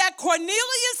happened at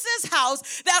Cornelius'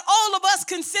 house that all of us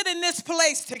can sit in this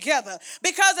place together.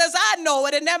 Because as I know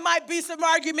it, and there might be some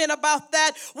argument about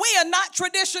that, we are not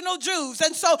traditional Jews.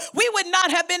 And so we would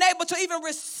not have been able to even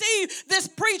receive this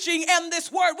preaching and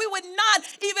this word. We would not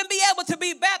even be able to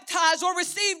be baptized or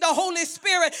receive the Holy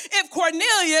Spirit if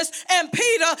Cornelius and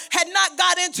Peter had not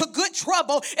got into good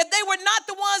trouble. If they were not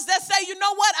the ones that say, you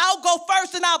know what, I'll go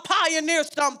first and I'll pioneer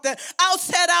something. I'll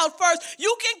set out first.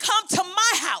 You can come to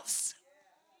my house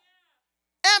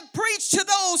and preach to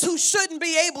those who shouldn't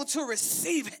be able to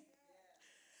receive it,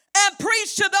 and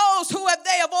preach to those who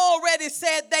they have already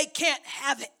said they can't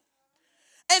have it.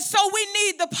 And so we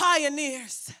need the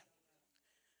pioneers.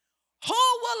 Who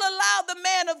will allow the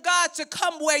man of God to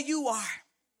come where you are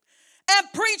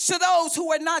and preach to those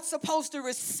who are not supposed to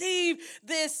receive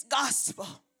this gospel?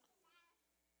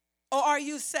 Or are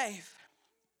you safe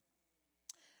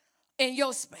in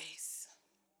your space,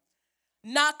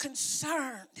 not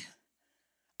concerned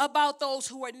about those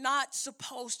who are not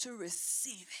supposed to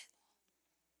receive it?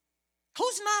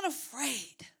 Who's not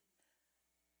afraid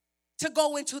to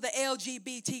go into the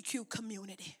LGBTQ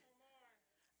community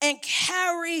and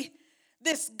carry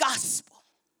this gospel?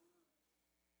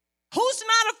 Who's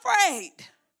not afraid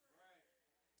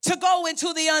to go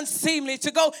into the unseemly,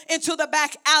 to go into the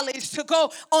back alleys, to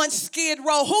go on Skid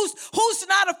Row? Who's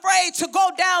not afraid to go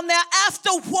down there after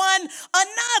one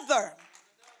another?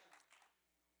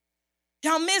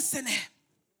 Y'all missing it.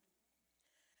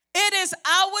 It is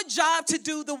our job to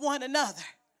do the one another.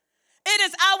 It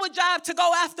is our job to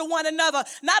go after one another.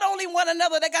 Not only one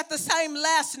another that got the same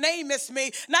last name as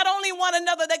me. Not only one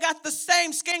another that got the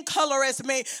same skin color as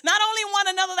me. Not only one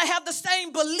another that have the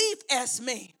same belief as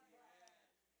me.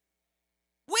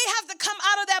 We have to come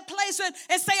out of that place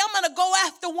and say, I'm going to go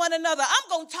after one another. I'm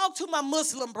going to talk to my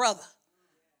Muslim brother.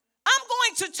 I'm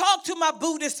going to talk to my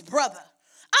Buddhist brother.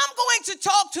 I'm going to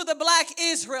talk to the black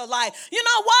Israelite. You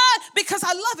know why? Because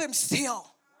I love him still.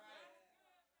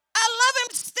 I love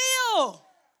him still.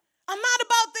 I'm not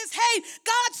about this hate.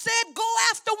 God said go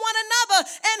after one another.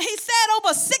 And he said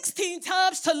over 16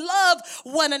 times to love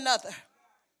one another.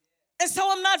 And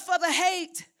so I'm not for the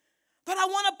hate. But I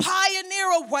want to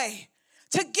pioneer a way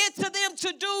to get to them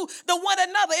to do the one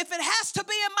another. If it has to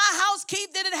be in my house,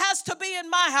 Keith, then it has to be in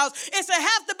my house. If it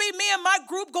has to be me and my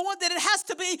group going, then it has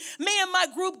to be me and my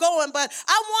group going. But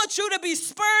I want you to be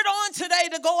spurred on today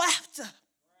to go after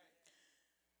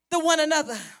the one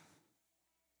another.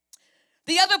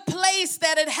 The other place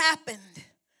that it happened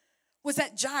was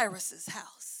at Jairus'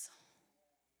 house.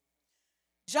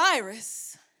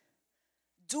 Jairus'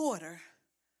 daughter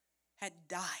had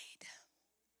died.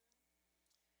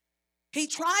 He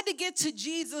tried to get to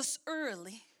Jesus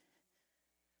early,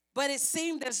 but it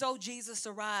seemed as though Jesus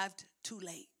arrived too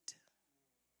late.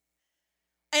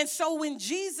 And so when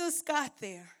Jesus got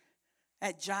there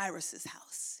at Jairus'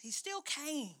 house, he still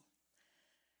came.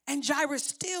 And Jairus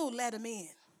still let him in,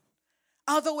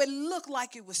 although it looked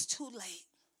like it was too late.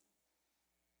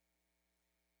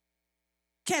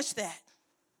 Catch that.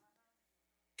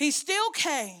 He still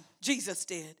came, Jesus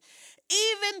did,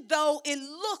 even though it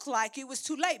looked like it was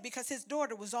too late because his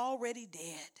daughter was already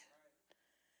dead.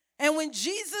 And when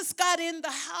Jesus got in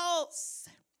the house,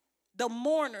 the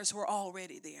mourners were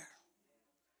already there.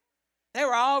 They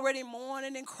were already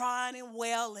mourning and crying and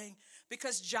wailing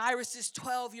because Jairus'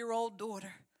 12-year-old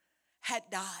daughter had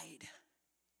died.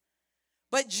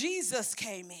 But Jesus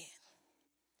came in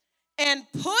and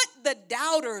put the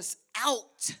doubters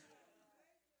out.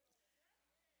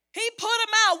 He put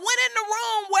them out, went in the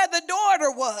room where the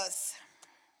daughter was.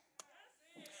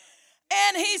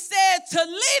 And he said,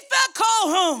 Talitha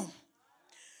koum.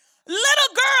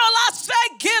 Little girl, I say,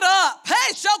 get up.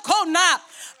 Hey, shokona.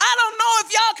 I don't know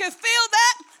if y'all can feel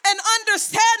that and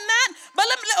understand that. But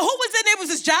who was in it? It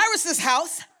was Jairus'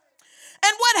 house.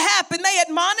 And what happened? They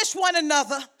admonished one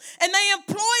another and they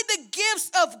employed the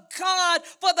gifts of God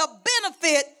for the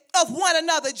benefit of one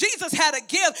another. Jesus had a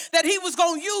gift that he was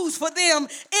going to use for them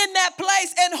in that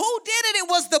place. And who did it? It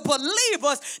was the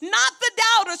believers, not the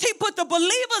doubters. He put the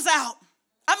believers out.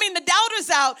 The doubters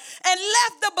out and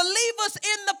left the believers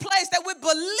in the place that would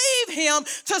believe him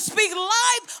to speak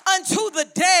life unto the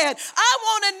dead. I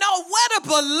want to know where the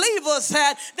believers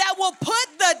at that will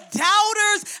put the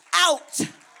doubters out.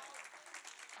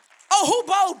 Oh, who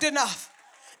bold enough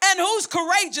and who's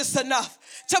courageous enough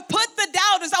to put the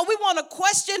doubters out? We want to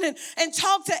question and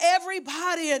talk to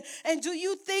everybody. And do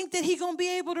you think that he's going to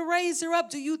be able to raise her up?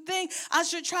 Do you think I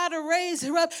should try to raise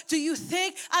her up? Do you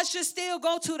think I should still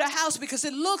go to the house because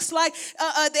it looks like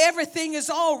everything is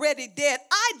already dead?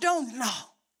 I don't know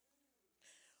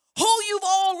who you've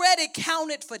already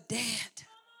counted for dead.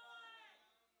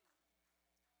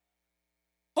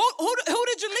 Who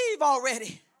did you leave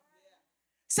already?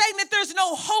 Saying that there's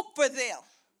no hope for them.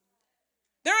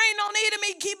 There ain't no need of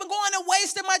me keeping going and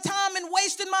wasting my time and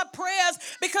wasting my prayers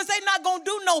because they're not going to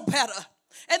do no better.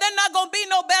 And they're not going to be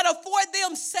no better for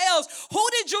themselves. Who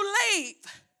did you leave?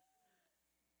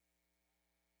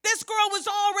 This girl was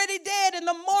already dead and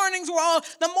the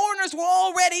mourners were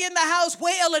already in the house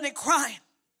wailing and crying.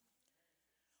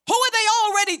 Who are they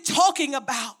already talking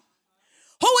about?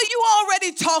 Who are you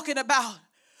already talking about?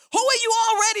 Who are you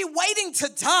already waiting to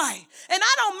die? And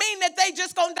I don't mean that they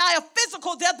just gonna die a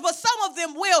physical death, but some of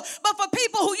them will. But for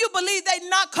people who you believe they're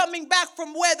not coming back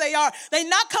from where they are, they're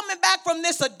not coming back from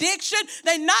this addiction,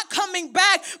 they're not coming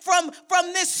back from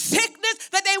this sickness,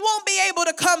 that they won't be able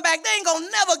to come back. They ain't gonna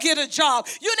never get a job.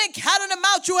 You didn't count them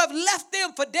out, you have left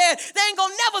them for dead. They ain't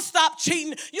gonna never stop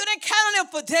cheating. You didn't count them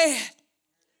for dead.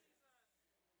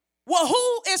 Well,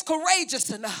 who is courageous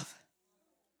enough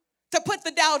to put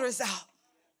the doubters out?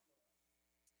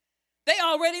 They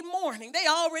already mourning. They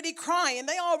already crying.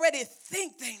 They already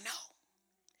think they know.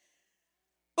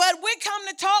 But we come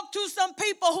to talk to some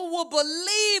people who will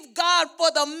believe God for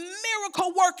the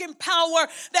miracle working power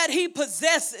that he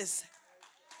possesses.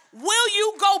 Will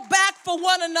you go back for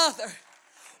one another?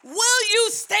 Will you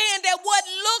stand at what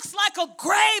looks like a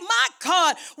grave? My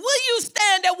God, will you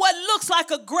stand at what looks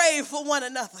like a grave for one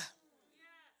another?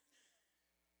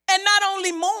 And not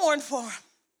only mourn for them,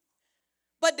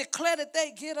 but declare that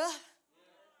they get up.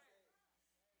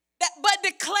 But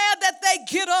declare that they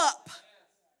get up.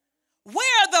 Where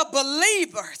are the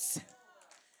believers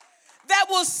that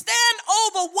will stand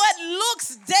over what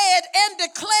looks dead and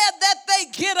declare that they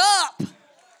get up?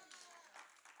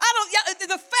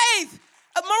 The faith,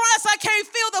 Mariah, I can't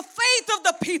feel the faith of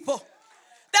the people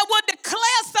that will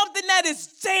declare something that is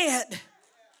dead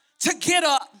to get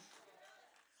up.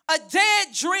 A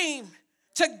dead dream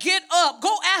to get up,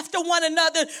 go after one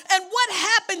another. And what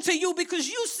happened to you because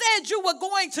you said you were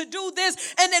going to do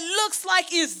this and it looks like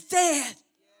it's dead.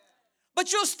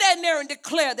 But you'll stand there and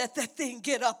declare that that thing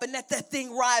get up and that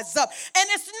thing rise up. And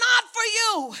it's not for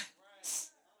you.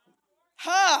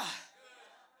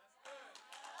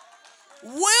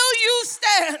 Will you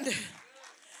stand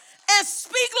and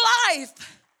speak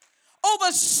life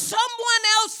over someone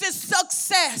else's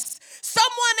success?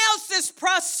 Someone else's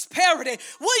prosperity.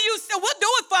 Will you say, we'll do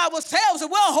it for ourselves and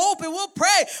we'll hope and we'll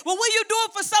pray. Well, will you do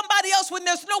it for somebody else when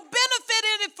there's no benefit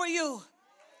in it for you?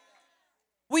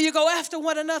 Will you go after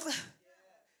one another?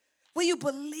 Will you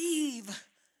believe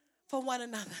for one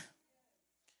another?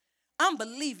 I'm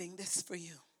believing this for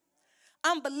you.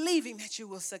 I'm believing that you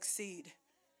will succeed.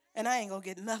 And I ain't going to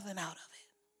get nothing out of it.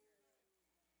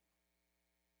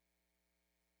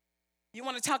 You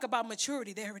want to talk about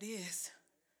maturity? There it is.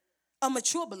 A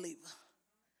mature believer,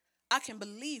 I can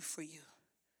believe for you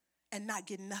and not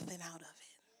get nothing out of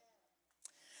it.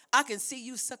 I can see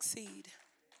you succeed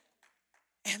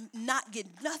and not get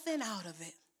nothing out of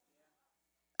it.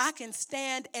 I can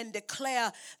stand and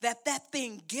declare that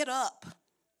thing get up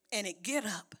and it get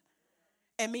up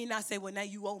and me not say, well, now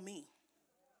you owe me.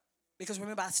 Because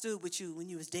remember, I stood with you when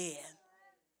you was dead.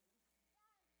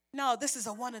 No, this is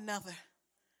a one another.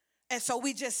 And so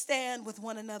we just stand with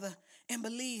one another and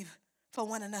believe for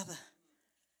one another.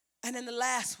 And then the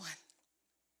last one,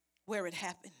 where it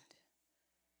happened.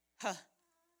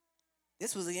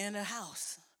 This was in a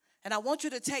house. And I want you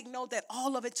to take note that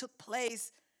all of it took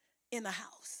place in a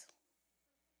house.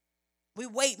 We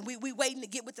waiting to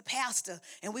get with the pastor,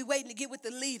 and we waiting to get with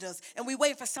the leaders, and we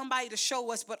waiting for somebody to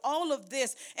show us. But all of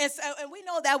this, and we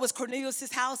know that was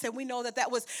Cornelius' house, and we know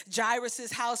that was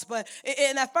Jairus' house. But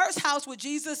in that first house with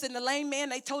Jesus and the lame man,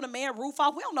 they told the man roof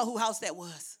off. We don't know whose house that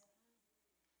was.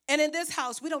 And in this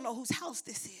house, we don't know whose house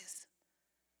this is.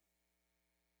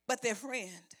 But their friend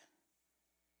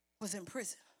was in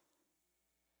prison.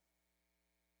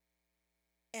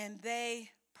 And they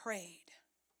prayed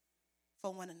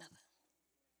for one another.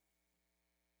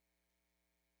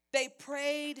 They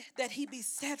prayed that he be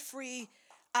set free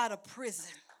out of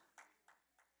prison.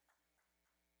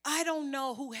 I don't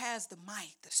know who has the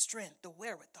might, the strength, the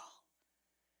wherewithal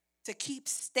to keep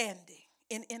standing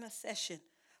in intercession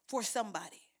for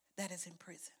somebody that is in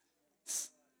prison.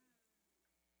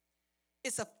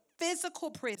 It's a physical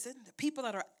prison, the people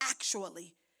that are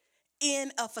actually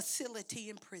in a facility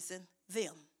in prison,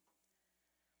 them.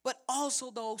 But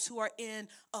also those who are in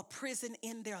a prison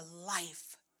in their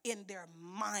life, in their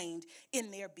mind, in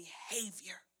their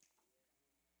behavior.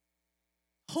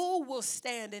 Who will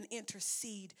stand and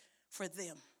intercede for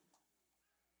them?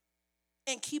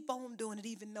 And keep on doing it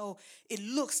even though it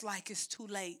looks like it's too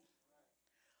late.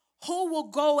 Who will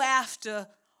go after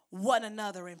one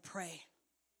another and pray?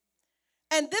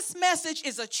 And this message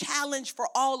is a challenge for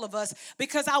all of us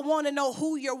because I want to know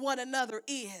who your one another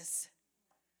is.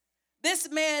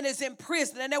 This man is in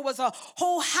prison, and there was a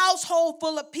whole household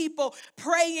full of people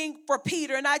praying for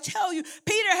Peter. And I tell you,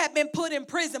 Peter had been put in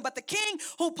prison, but the king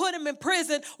who put him in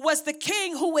prison was the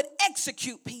king who would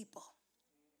execute people.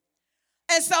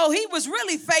 And so he was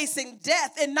really facing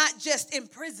death and not just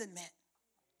imprisonment.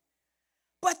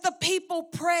 But the people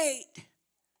prayed.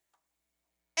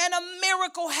 And a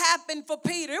miracle happened for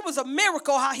Peter. It was a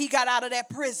miracle how he got out of that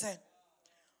prison.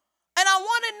 And I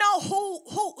want to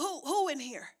know who in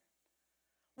here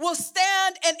will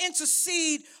stand and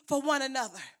intercede for one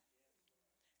another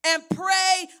and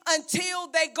pray until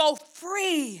they go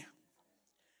free.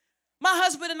 My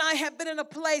husband and I have been in a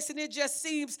place, and it just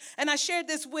seems, and I shared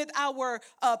this with our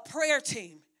prayer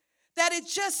team, that it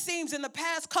just seems in the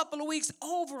past couple of weeks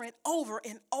over and over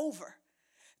and over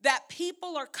that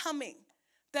people are coming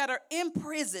that are in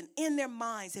prison in their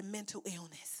minds and mental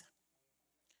illness.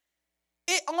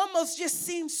 It almost just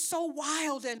seems so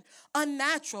wild and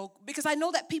unnatural because I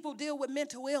know that people deal with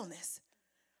mental illness.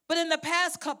 But in the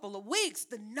past couple of weeks,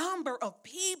 the number of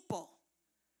people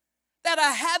that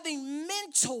are having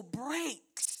mental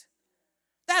breaks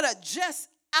that are just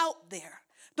out there.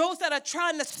 Those that are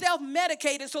trying to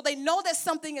self-medicate, and so they know that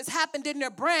something has happened in their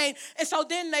brain, and so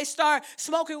then they start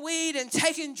smoking weed and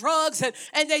taking drugs,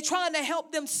 and they're trying to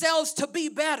help themselves to be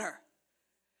better.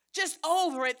 Just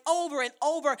over and over and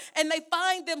over, and they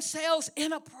find themselves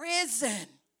in a prison,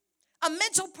 a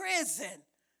mental prison,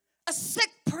 a sick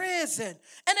prison,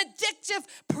 an addictive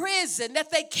prison that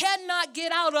they cannot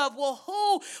get out of. Well,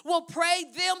 who will pray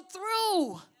them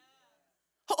through?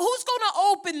 Who's going to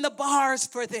open the bars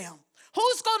for them?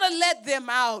 Who's going to let them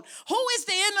out? Who is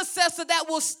the intercessor that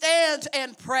will stand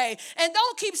and pray? And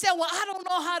don't keep saying, well, I don't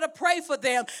know how to pray for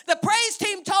them. The praise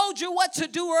team told you what to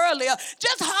do earlier.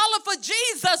 Just holler for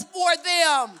Jesus for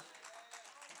them.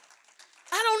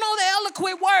 I don't know the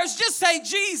eloquent words. Just say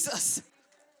Jesus.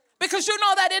 Because you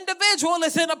know that individual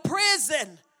is in a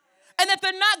prison. And if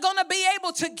they're not going to be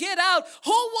able to get out,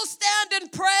 who will stand and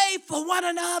pray for one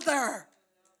another?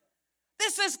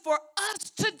 This is for us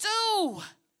to do.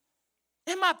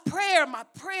 And my prayer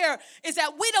is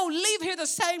that we don't leave here the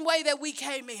same way that we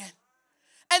came in.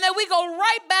 And that we go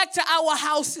right back to our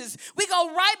houses. We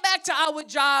go right back to our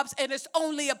jobs, and it's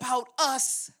only about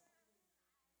us.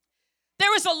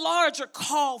 There is a larger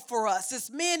call for us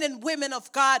as men and women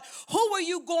of God. Who are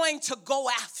you going to go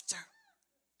after?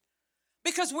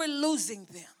 Because we're losing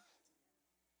them.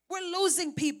 We're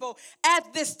losing people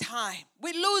at this time.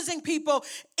 We're losing people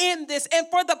in this. And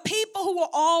for the people who were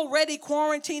already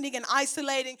quarantining and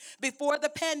isolating before the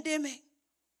pandemic,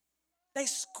 they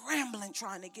scrambling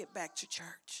trying to get back to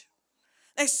church.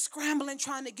 They scrambling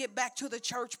trying to get back to the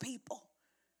church people.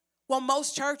 Well,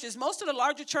 most of the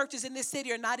larger churches in this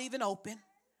city are not even open.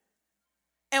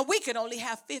 And we can only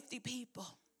have 50 people.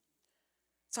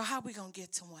 So how are we going to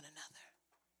get to one another?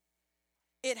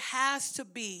 It has to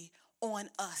be on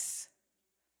us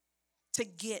to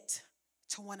get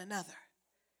to one another.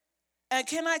 And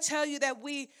can I tell you that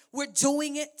we're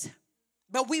doing it,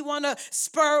 but we want to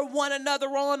spur one another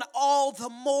on all the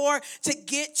more to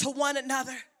get to one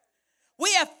another.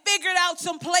 We have figured out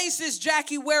some places,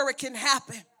 Jackie, where it can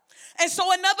happen. And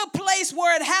so another place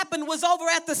where it happened was over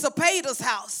at the Cepeda's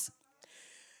house.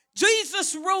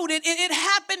 Jesus rooted, it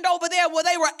happened over there where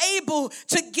they were able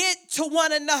to get to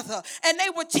one another, and they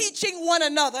were teaching one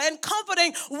another and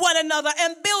comforting one another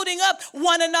and building up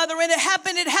one another. And it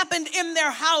happened in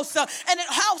their house, and it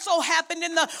also happened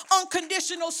in the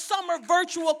Unconditional Summer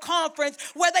Virtual Conference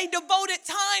where they devoted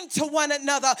time to one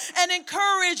another and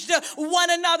encouraged one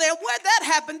another. And where that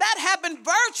happened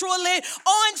virtually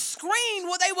on screen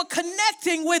where they were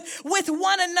connecting with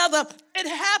one another. It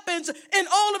happens in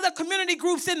all of the community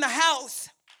groups in the house,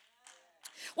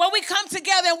 where we come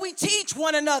together and we teach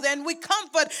one another and we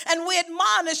comfort and we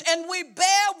admonish and we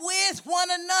bear with one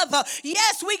another.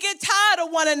 Yes, we get tired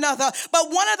of one another,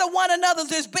 but one of the one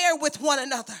another's is bear with one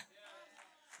another.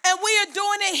 And we are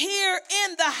doing it here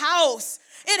in the house.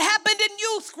 It happened in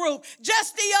youth group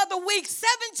just the other week,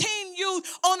 17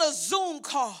 youth on a Zoom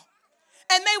call.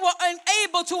 And they were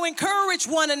able to encourage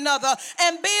one another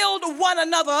and build one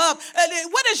another up.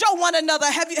 What is your one another?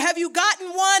 Have you gotten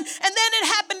one? And then it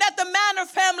happened at the Manor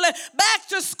family back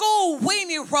to school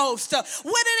weenie roast.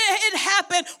 When did it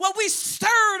happen? Well, we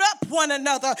stirred up one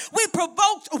another. We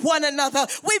provoked one another.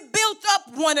 We built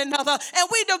up one another. And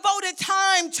we devoted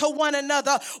time to one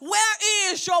another.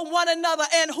 Where is your one another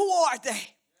and who are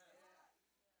they?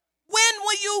 When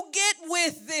will you get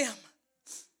with them?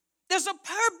 There's a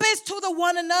purpose to the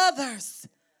one another's.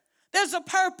 There's a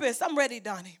purpose. I'm ready,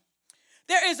 Donnie.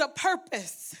 There is a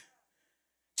purpose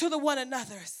to the one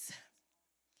another's.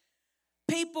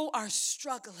 People are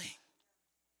struggling.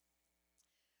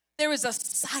 There is a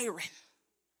siren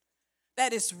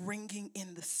that is ringing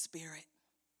in the spirit.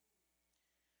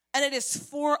 And it is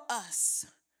for us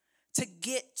to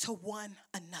get to one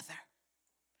another.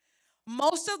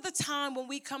 Most of the time when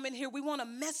we come in here, we want a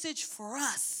message for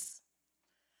us.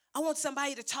 I want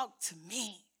somebody to talk to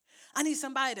me. I need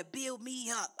somebody to build me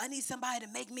up. I need somebody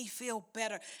to make me feel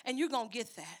better. And you're going to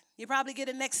get that. You probably get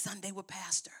it next Sunday with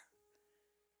Pastor.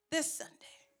 This Sunday,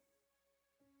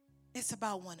 it's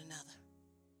about one another.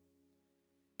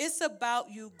 It's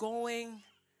about you going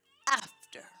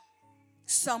after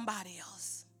somebody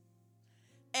else.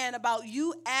 And about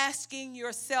you asking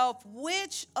yourself,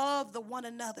 which of the one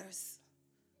another's?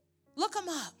 Look them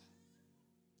up.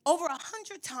 Over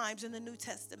 100 times in the New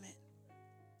Testament.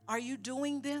 Are you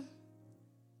doing them?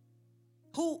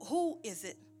 Who is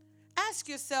it? Ask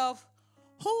yourself,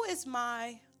 who is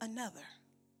my another?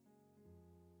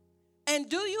 And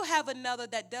do you have another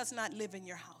that does not live in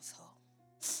your household?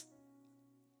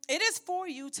 It is for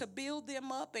you to build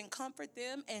them up and comfort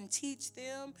them and teach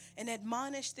them and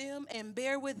admonish them and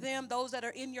bear with them, those that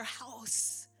are in your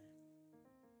house.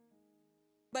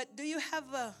 But do you have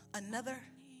another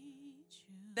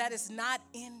that is not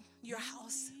in your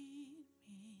house?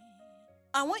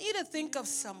 I want you to think of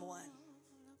someone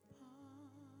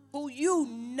who you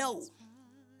know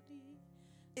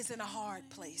is in a hard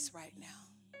place right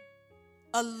now,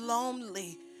 a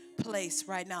lonely place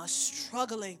right now, a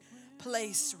struggling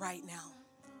place right now.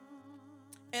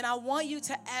 And I want you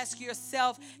to ask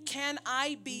yourself, can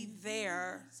I be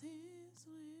their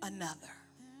another?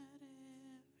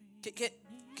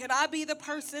 Can I be the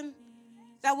person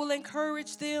that will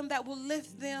encourage them, that will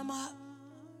lift them up?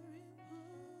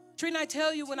 Trina, I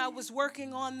tell you, when I was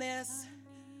working on this,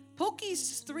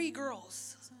 Pookie's 3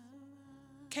 girls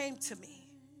came to me.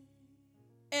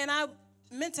 And I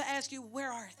meant to ask you,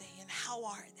 where are they and how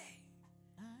are they?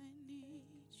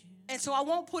 And so I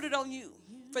won't put it on you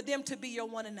for them to be your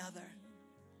one another.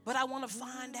 But I want to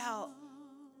find out,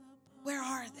 where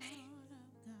are they?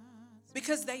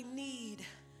 Because they need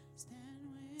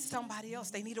somebody else.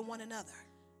 They need a one another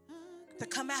to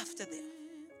come after them.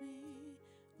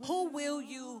 Who will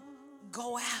you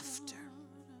go after?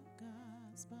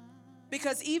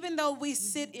 Because even though we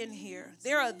sit in here,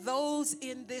 there are those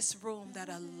in this room that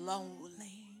are lonely.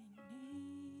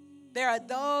 There are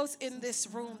those in this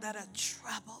room that are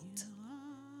troubled.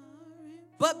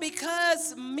 But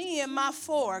because me and my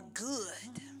 4 are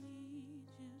good,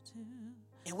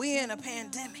 and we're in a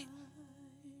pandemic,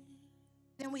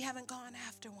 then we haven't gone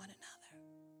after one another.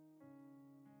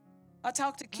 I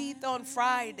talked to Keith on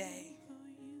Friday,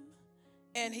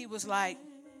 and he was like,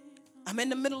 I'm in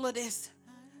the middle of this.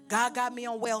 God got me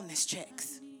on wellness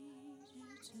checks.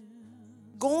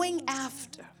 Going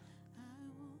after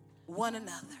one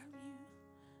another.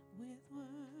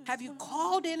 Have you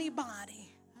called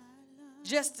anybody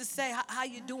just to say, how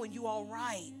you doing? You all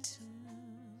right?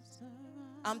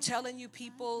 I'm telling you,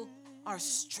 people are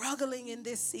struggling in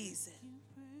this season.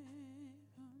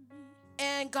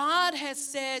 And God has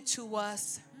said to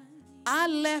us, I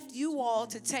left you all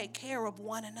to take care of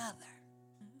one another.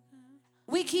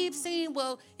 We keep saying,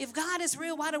 well, if God is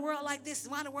real, why the world like this?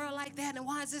 Why the world like that? And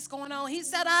why is this going on? He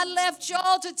said, I left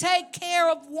y'all to take care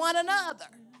of one another.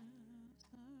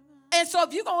 And so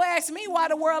if you're going to ask me why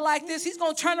the world like this, he's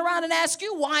going to turn around and ask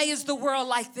you, why is the world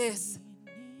like this?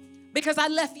 Because I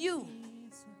left you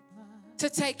to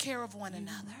take care of one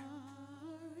another.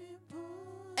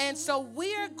 And so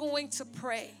we're going to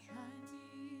pray.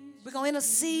 We're going to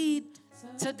intercede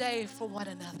today for one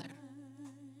another.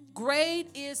 Great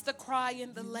is the cry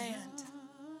in the land.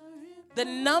 The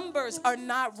numbers are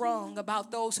not wrong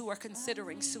about those who are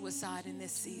considering suicide in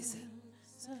this season.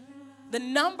 The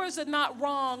numbers are not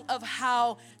wrong of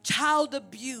how child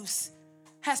abuse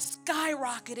has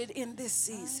skyrocketed in this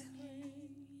season.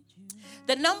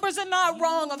 The numbers are not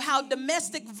wrong of how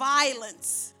domestic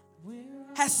violence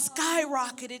has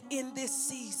skyrocketed in this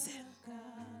season.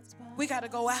 We got to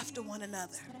go after one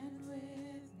another.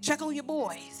 Check on your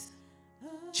boys.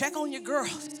 Check on your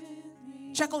girls.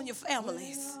 Check on your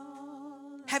families.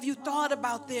 Have you thought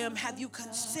about them? Have you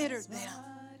considered them?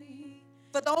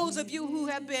 For those of you who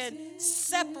have been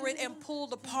separate and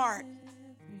pulled apart,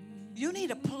 you need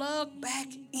to plug back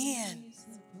in.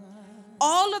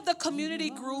 All of the community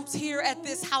groups here at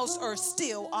this house are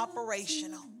still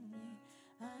operational.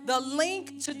 The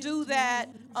link to do that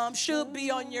should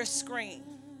be on your screen.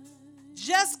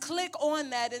 Just click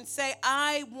on that and say,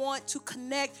 I want to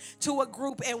connect to a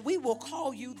group, and we will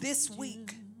call you this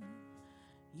week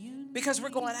because we're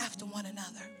going after one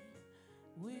another.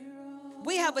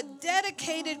 We have a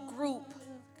dedicated group,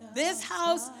 this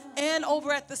house and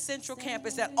over at the Central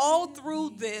Campus, that all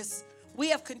through this, we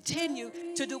have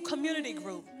continued to do community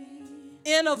group,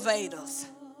 innovators,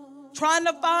 trying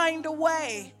to find a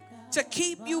way to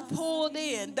keep you pulled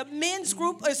in. The men's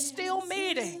group is still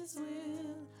meeting.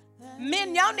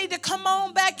 Men, y'all need to come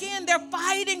on back in. They're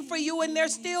fighting for you and they're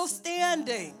still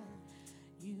standing.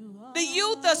 The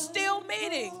youth are still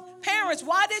meeting. Parents,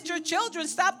 why did your children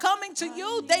stop coming to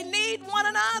you? They need one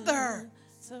another.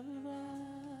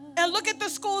 And look at the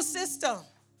school system.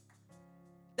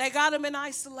 They got them in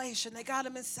isolation. They got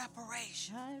them in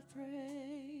separation.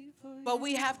 But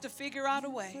we have to figure out a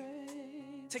way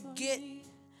to get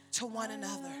to one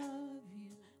another.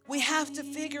 We have to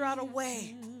figure out a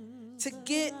way to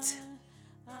get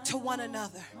to one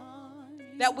another.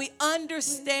 That we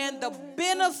understand the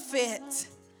benefit,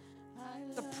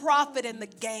 the profit, and the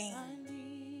gain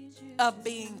of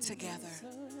being together.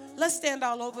 Let's stand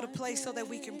all over the place so that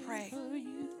we can pray.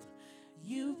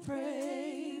 You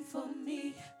pray for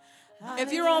me.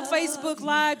 If you're on Facebook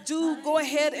Live, do go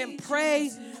ahead and pray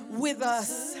with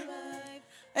us.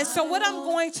 And so what I'm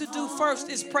going to do first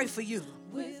is pray for you.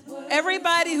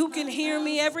 Everybody who can hear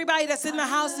me, everybody that's in the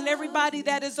house, and everybody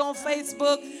that is on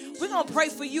Facebook, we're going to pray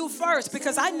for you first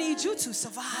because I need you to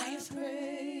survive.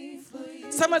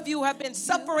 Some of you have been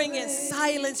suffering in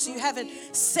silence. You haven't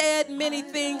said many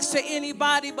things to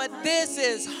anybody, but this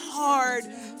is hard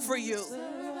for you.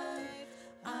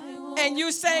 And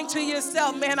you're saying to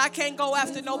yourself, man, I can't go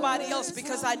after nobody else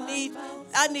because I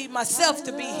need myself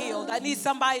to be healed. I need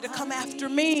somebody to come after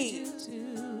me.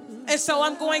 And so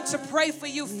I'm going to pray for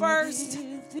you first.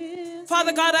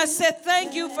 Father God, I said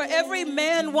thank you for every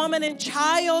man, woman, and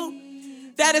child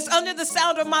that is under the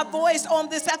sound of my voice on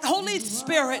this. Holy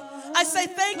Spirit, I say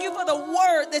thank you for the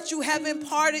word that you have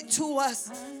imparted to us.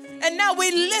 And now we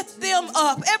lift them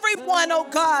up. Everyone, oh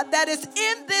God, that is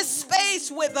in this space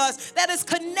with us, that is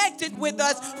connected with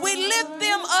us, we lift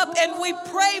them up and we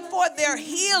pray for their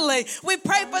healing. We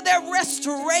pray for their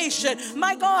restoration.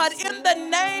 My God, in the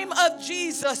name of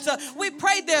Jesus, we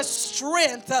pray their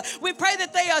strength. We pray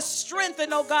that they are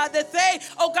strengthened, oh God, that they,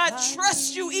 oh God,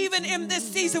 trust you even in this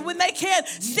season when they can't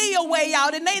see a way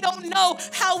out and they don't know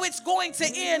how it's going to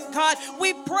end, God.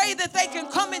 We pray that they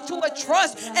can come into a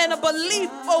trust and a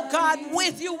belief, oh God,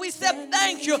 with you. We said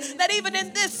thank you that even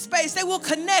in this space they will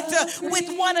connect with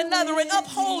one another and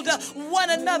uphold one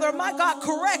another. My God,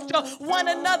 correct one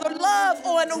another, love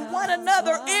on one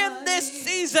another in this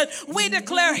season. We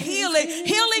declare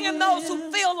healing in those who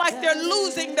feel like they're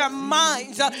losing their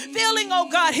minds, oh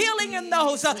God, healing in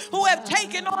those who have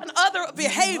taken on other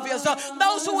behaviors,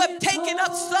 those who have taken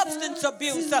up substance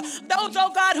abuse, those,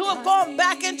 oh God, who have gone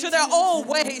back into their old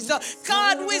ways.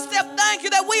 God, we said thank you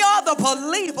that we are the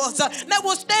believers that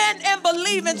will stand and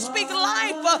believe and speak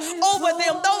life over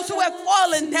them. Those who have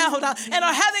fallen down and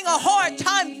are having a hard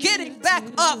time getting back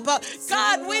up.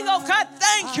 God, God,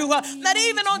 thank you that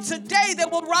even on today they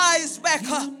will rise back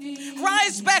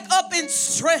up in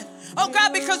strength. Oh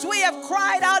God, because we have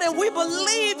cried out and we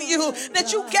believe you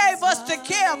that you gave us to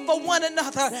care for one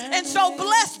another. And so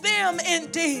bless them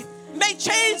indeed. May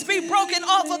chains be broken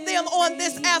off of them on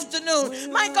this afternoon.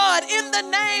 My God, in the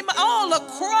name all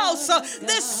across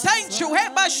this sanctuary,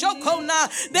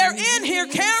 they're in here,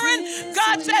 Karen.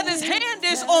 God said his hand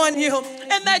is on you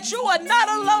and that you are not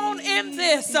alone in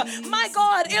this. My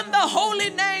God, in the holy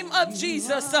name of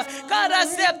Jesus, God, I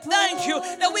said thank you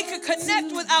that we could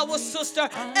connect with our sister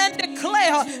and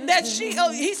declare that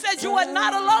he said you are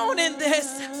not alone in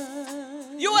this.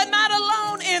 You are not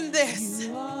alone in this.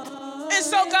 And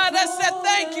so, God, I said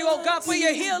thank you, oh God, for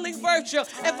your healing virtue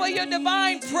and for your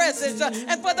divine presence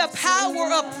and for the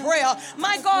power of prayer.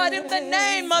 My God, in the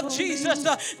name of Jesus,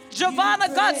 Giovanna,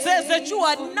 God says that you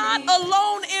are not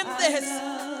alone in this.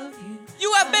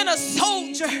 You have been a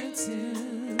soldier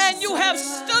and you have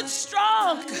stood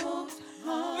strong.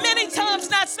 Many times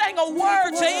not saying a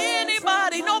word to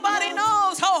anybody. Nobody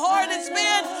knows how hard it's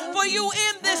been for you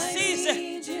in this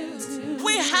season.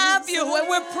 We have you and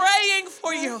we're praying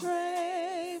for you.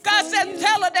 God said,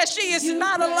 tell her that she is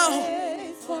not alone.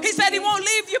 He said he won't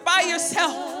leave you by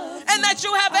yourself and that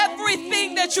you have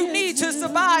everything that you need to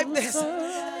survive this.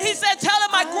 He said, tell her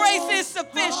my grace is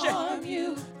sufficient.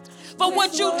 But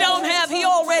what you don't have, he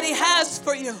already has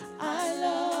for you.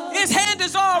 His hand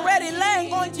is already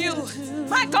laying on you.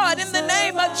 My God, in the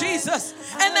name of Jesus.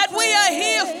 And that we are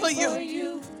here for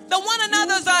you. The one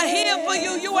another's are here for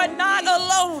you. You are not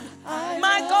alone.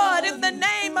 My God, in the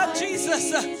name of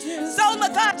Jesus. Zola,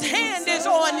 God's hand is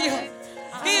on you.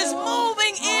 He is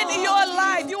moving in your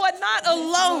life. You are not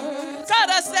alone. God,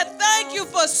 I said thank you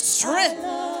for strength.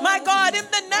 My God, in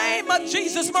the name of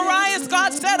Jesus. Mariah's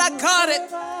God said, I got it.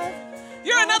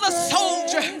 You're another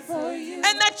soldier.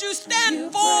 And that you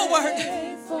stand forward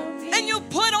and you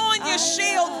put on your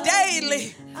shield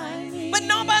daily. But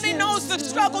nobody knows the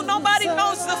struggle. Nobody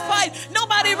knows the fight.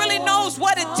 Nobody really knows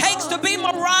what it takes to be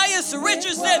Mariah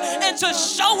Richardson and to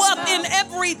show up in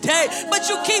every day. But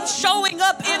you keep showing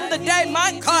up in the day,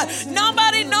 my God.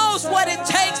 Nobody knows what it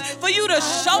takes for you to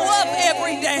show up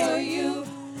every day.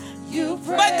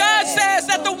 But God says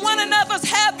that the one another's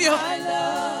have you.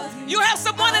 You have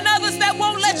some one another's that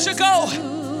won't let you go.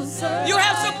 You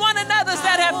have some one another's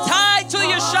that have tied to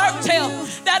your shirt tail,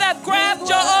 that have grabbed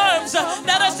your arms,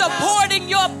 that are supporting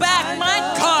your back, my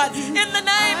God, in the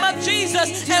name of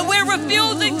Jesus. And we're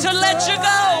refusing to let you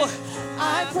go.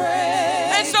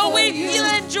 And so we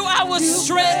lend you our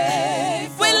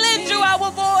strength. We lend you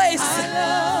our voice.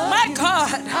 My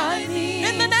God,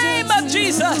 in the name of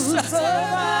Jesus.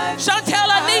 Chantel,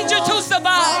 I need you to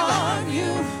survive.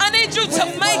 I need you to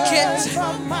make it.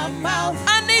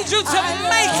 I need you to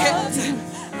make it.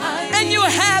 And you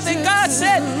have it. God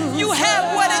said you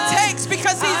have what it takes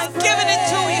because He's given it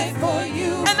to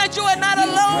you. And that you are not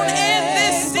alone in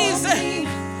this season.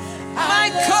 My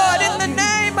God, in the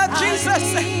name of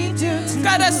Jesus.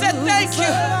 God, I said thank you.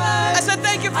 I said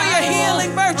thank you for your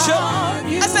healing virtue.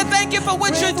 I said thank you for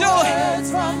what you're doing.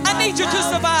 I need you to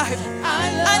survive.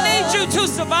 I need you to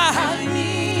survive.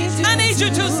 I need you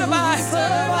to survive.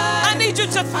 I need you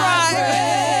to thrive.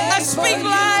 I speak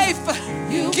life.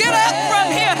 Get up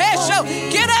from here. Hey, show.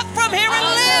 Get up from here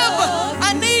and live.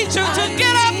 I need you to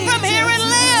get up from here and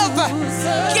live.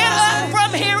 Get up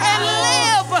from here and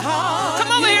live.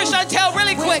 Come over here, Chantel,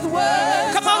 really quick.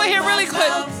 Come over here really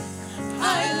quick.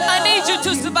 I need you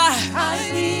to survive. I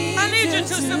need you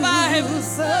to survive.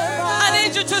 I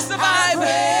need you to survive.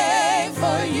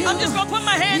 I'm just going to put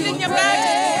my hand in your back.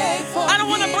 I don't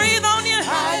want to breathe on you,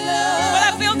 but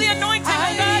I feel the anointing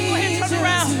of God. Go ahead and turn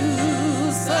around.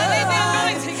 I need the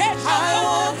anointing.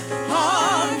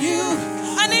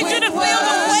 I need you to feel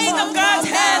the weight of God's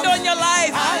hand on your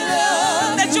life.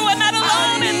 That you are not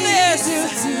alone in this.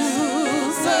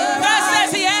 God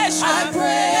says He has you.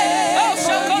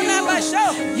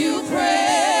 You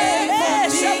pray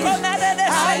for me.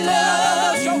 I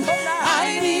love you. I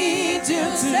need you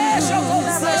to survive.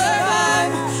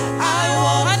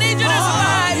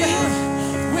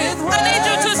 I need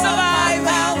you to survive.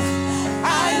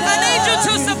 I need you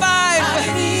to survive.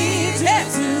 I need you to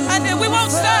survive. And we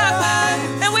won't stop.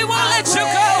 And we won't let you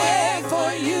go.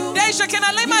 Daisha, can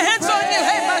I lay my hands on you?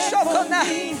 Hey, my shokona.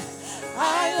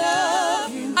 I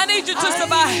love you. I need you to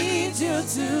survive.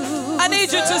 I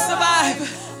need you to survive.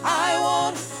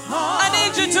 I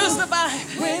need you to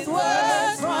survive. With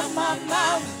words from my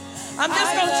mouth. I'm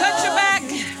just going to touch your back.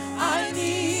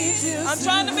 I'm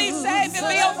trying to be safe and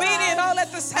be obedient all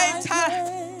at the same time.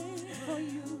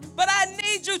 But I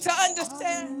need you to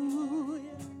understand.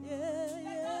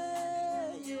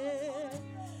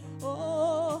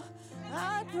 Oh,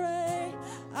 I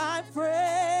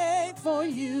pray for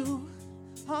you.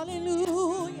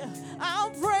 Hallelujah.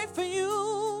 I'll pray for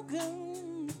you.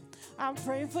 I'll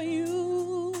pray for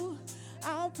you.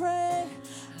 I'll pray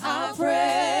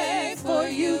for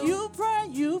you.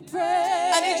 You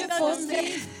pray. I need you to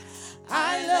understand.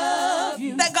 I love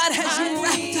you. That God has you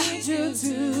wrapped up. I need you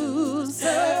to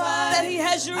survive. That He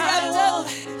has you wrapped up.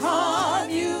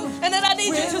 And that I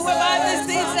need you to survive this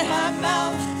season.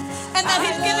 And that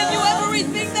He's given you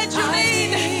everything that you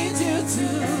need to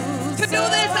do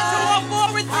this and to walk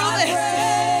forward through this.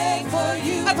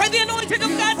 I pray the anointing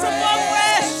of God to fall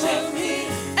fresh.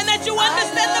 And that you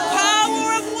understand the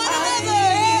power of one another.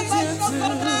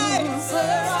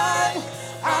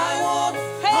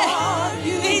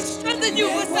 He strengthened you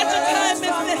for such a time as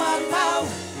this.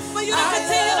 For you to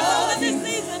continue to hold in this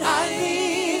season.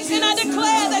 And I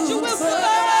declare that you will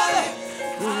survive.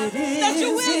 That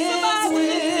you will survive in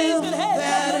this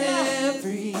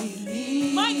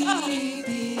season. My God,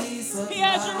 He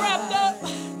has you wrapped up.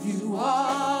 You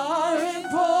are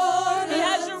important. He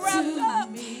has you wrapped up.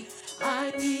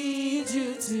 I need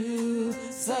you to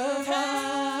survive.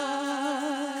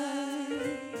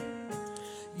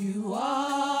 You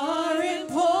are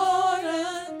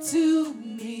important to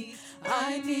me.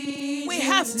 I need we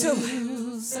have to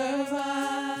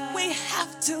survive. We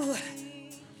have to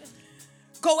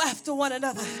go after one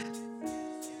another.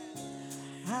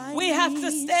 We have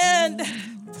to stand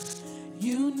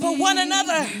for one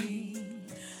another.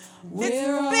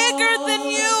 It's bigger than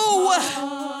you.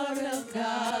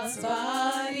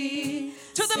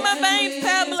 To the Mabane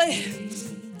family,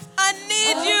 I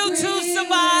need you to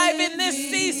survive in this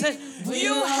season.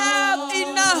 You have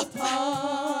enough.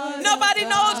 Nobody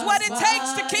knows what it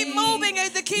takes to keep moving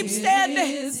and to keep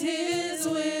standing.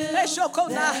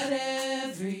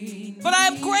 But I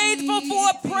am grateful for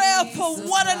a prayer for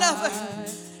one another.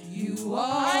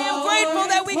 I am grateful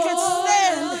that we can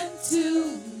stand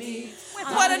with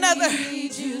one another.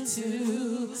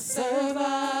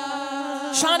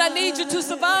 Sean, I need you to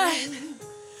survive.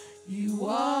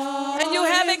 And you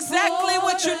have exactly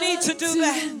what you need to do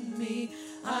that.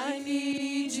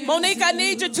 Monique, I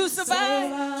need you to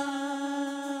survive.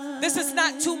 This is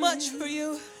not too much for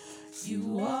you.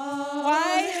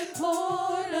 Why?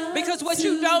 Because what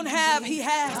you don't have, he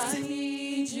has.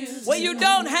 What you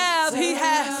don't have, he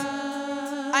has.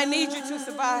 I need you to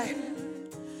survive.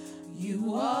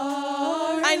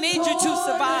 I need you to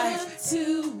survive.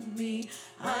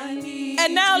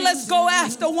 And now let's go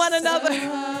after one another.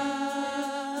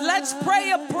 Let's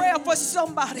pray a prayer for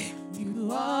somebody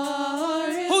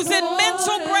who's in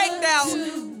mental breakdown.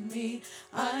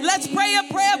 Let's pray a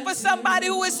prayer for somebody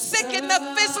who is sick in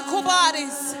their physical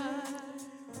bodies.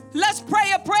 Let's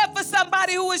pray a prayer for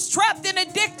somebody who is trapped in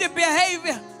addictive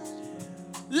behavior.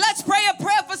 Let's pray a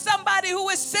prayer for somebody who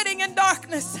is sitting in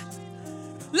darkness.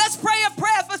 Let's pray a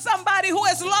prayer for somebody who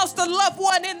has lost a loved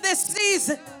one in this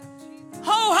season.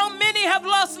 Oh, how many have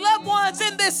lost loved ones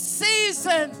in this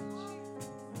season?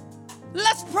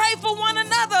 Let's pray for one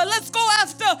another. Let's go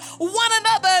after one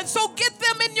another. And so get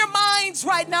them in your minds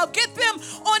right now. Get them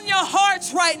on your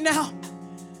hearts right now.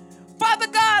 Father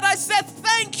God, I said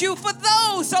thank you for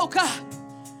those, oh God,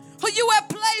 who you have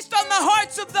placed on the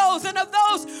hearts of those and of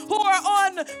those who are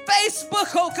on Facebook,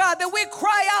 oh God, that we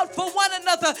cry out for one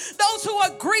another. Those who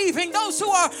are grieving, those who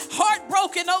are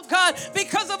heartbroken, oh God,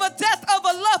 because of a death of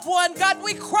a loved one, God,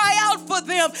 we cry out for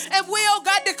them. And we, oh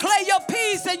God, declare your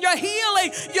peace and your healing,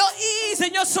 your ease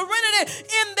and your serenity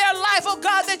in their life, oh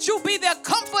God, that you be their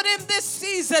comfort in this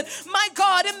season. My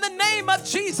God, in the name of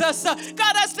Jesus,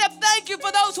 God, I said thank you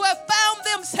for those who have found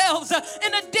themselves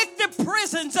in addictive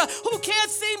prisons, who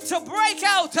can't seem to break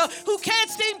out, who can't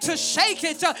seem to shake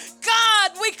it.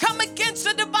 God, we come against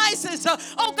the devices,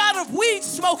 oh God, of weed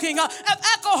smoking, of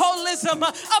alcoholism,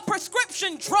 of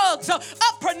prescription drugs, of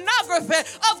pornography,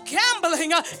 of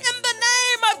gambling, in the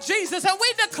name of Jesus. And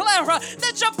we declare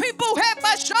that your people head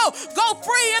by show go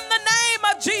free in the name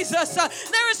of Jesus.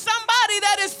 There is somebody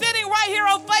that is sitting right here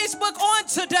on Facebook on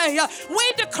today.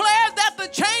 We declare that the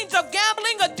chains of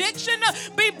gambling addiction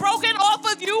be broken off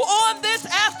of you on this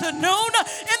afternoon.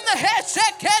 In the head,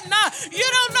 you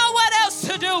don't know what else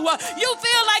to do. You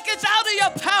feel like it's out of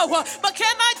your power. But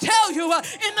can I tell you,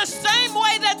 in the same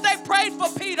way that they prayed for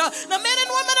Peter, the men and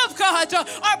women of God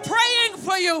are praying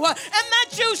for you, and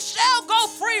that you shall go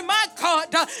free, my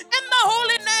God. In the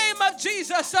holy name of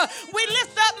Jesus, we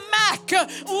lift up Mac,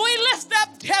 we lift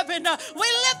up Kevin, we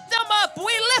lift them up,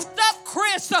 we lift up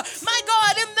Chris, my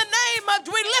God, in the name of,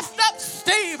 we lift up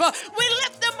Steve, we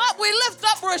lift them up, we lift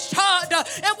up Rashad,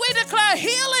 and we declare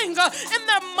healing in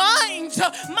their minds,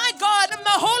 my God, in the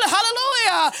holy,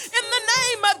 hallelujah, in the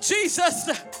name of Jesus.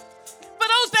 For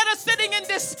those that are sitting in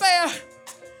despair,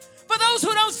 for those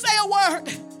who don't say a word,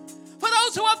 for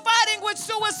those who are fighting with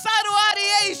suicidal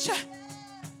ideation,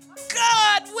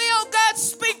 God, we, oh God,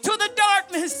 speak to the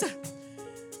darkness.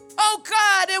 Oh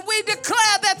God, and we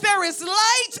declare that there is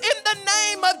light in the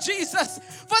name of Jesus.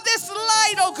 For this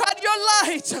light, oh God, your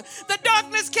light, the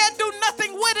darkness can't do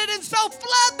nothing with it, and so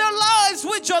flood their lives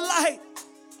with your light.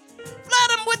 Flood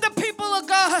them with the people of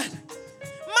God.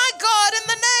 My God, in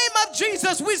the name of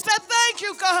Jesus, we said thank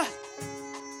you, God,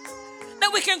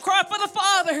 that we can cry for the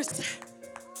fathers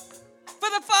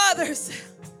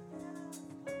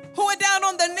who are down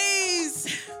on their knees,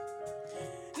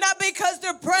 not because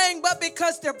they're praying, but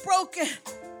because they're broken.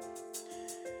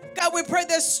 God, we pray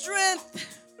their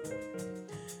strength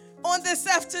on this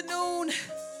afternoon,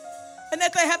 and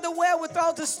that they have the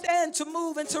wherewithal to stand, to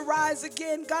move, and to rise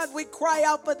again. God, we cry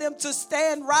out for them to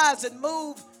stand, rise, and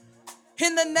move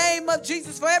in the name of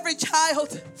Jesus. For every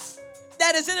child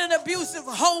that is in an abusive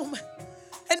home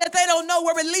and that they don't know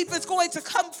where relief is going to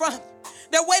come from,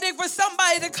 they're waiting for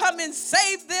somebody to come and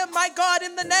save them. My God,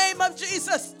 in the name of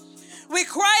Jesus, we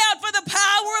cry out for the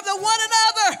power of the one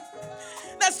another,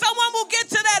 that someone will get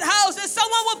to that house, that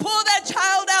someone will pull that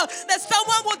child out, that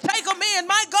someone will take them in.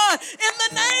 My God, in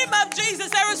the name of Jesus,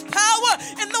 there is power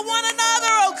in the one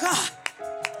another, oh God.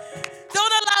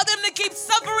 Don't allow them to keep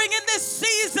suffering in this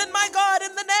season, my God,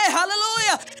 in the name,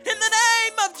 hallelujah, in the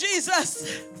name of Jesus.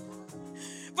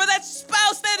 For that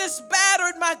spouse that is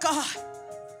battered, my God,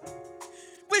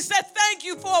 we said thank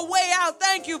you for a way out.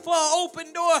 Thank you for an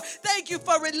open door. Thank you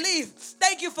for relief.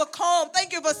 Thank you for calm.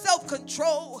 Thank you for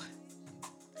self-control.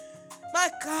 My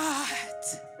God,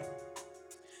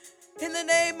 in the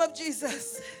name of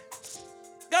Jesus,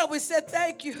 God, we said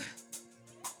thank you.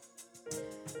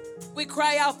 We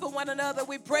cry out for one another.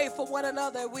 We pray for one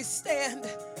another. We stand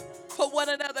for one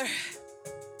another.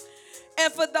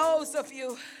 And for those of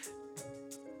you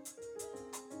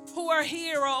who are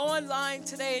here or online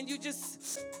today and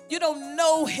you don't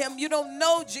know him, you don't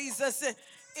know Jesus, and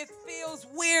it feels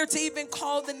weird to even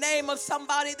call the name of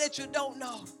somebody that you don't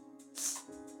know.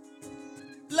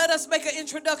 Let us make an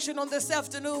introduction on this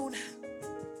afternoon,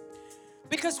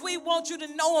 because we want you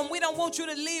to know him. We don't want you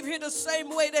to leave here the same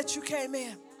way that you came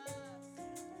in.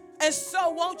 And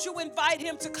so won't you invite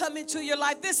him to come into your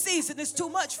life? This season is too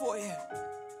much for you.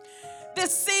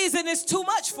 This season is too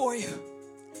much for you.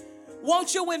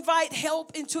 Won't you invite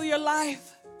help into your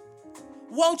life?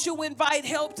 Won't you invite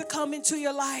help to come into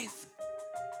your life?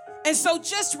 And so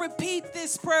just repeat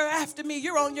this prayer after me.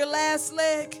 You're on your last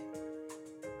leg.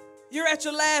 You're at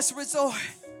your last resort.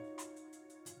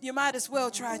 You might as well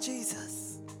try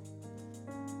Jesus.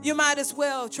 You might as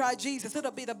well try Jesus.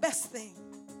 It'll be the best thing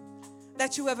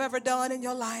that you have ever done in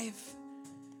your life.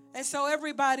 And so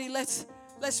everybody, let's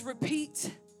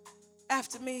repeat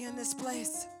after me in this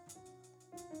place.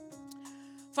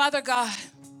 Father God,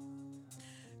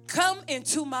 come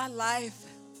into my life.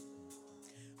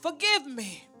 Forgive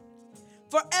me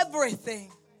for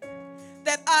everything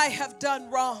that I have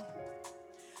done wrong.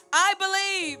 I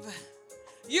believe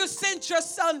you sent your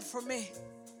son for me.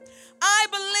 I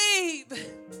believe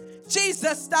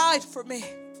Jesus died for me.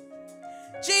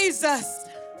 Jesus,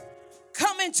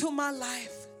 come into my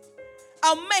life.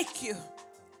 I'll make you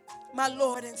my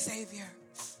Lord and Savior.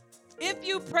 If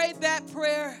you prayed that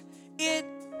prayer, it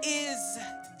is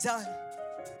done.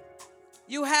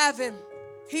 You have him.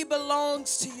 He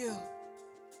belongs to you.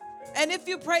 And if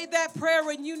you prayed that prayer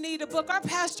and you need a book, our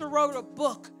pastor wrote a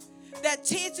book that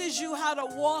teaches you how to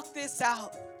walk this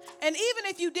out. And even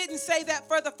if you didn't say that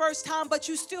for the first time, but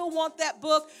you still want that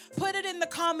book, put it in the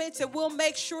comments and we'll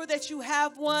make sure that you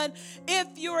have one. If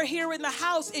you're here in the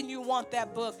house and you want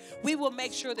that book, we will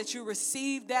make sure that you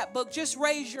receive that book. Just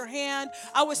raise your hand.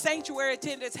 Our sanctuary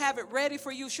attendants have it ready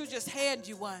for you. She'll just hand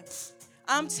you one.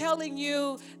 I'm telling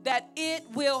you that it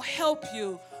will help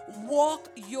you walk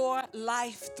your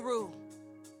life through,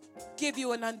 give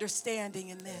you an understanding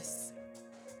in this.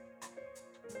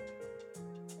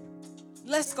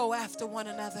 Let's go after one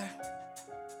another.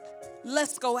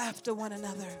 Let's go after one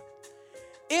another.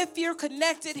 If you're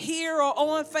connected here or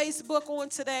on Facebook on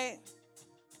today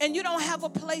and you don't have a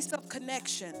place of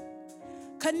connection,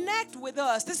 connect with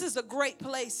us. This is a great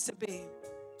place to be.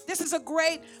 This is a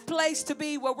great place to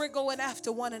be where we're going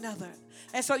after one another.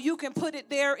 And so you can put it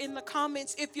there in the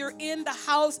comments. If you're in the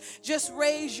house, just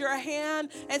raise your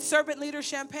hand, and Servant Leader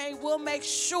Champagne will make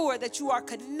sure that you are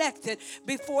connected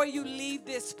before you leave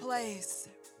this place.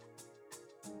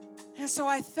 And so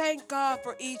I thank God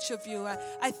for each of you.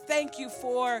 I thank you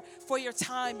for your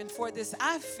time and for this.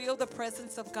 I feel the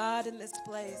presence of God in this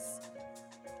place.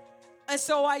 And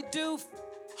so I do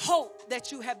hope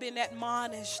that you have been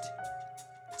admonished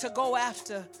to go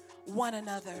after one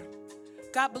another.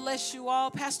 God bless you all.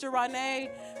 Pastor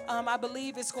Renee, I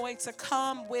believe, is going to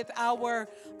come with our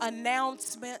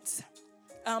announcements.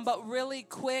 But really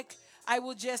quick, I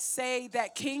will just say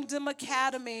that Kingdom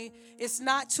Academy, it's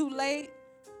not too late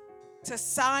to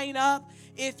sign up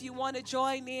if you want to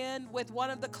join in with one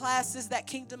of the classes that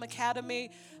Kingdom Academy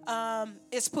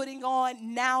is putting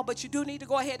on now, but you do need to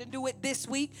go ahead and do it this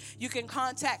week. You can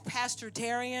contact Pastor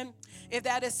Darian if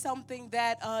that is something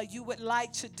that you would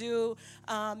like to do.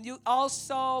 You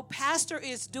also, Pastor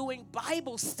is doing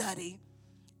Bible study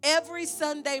every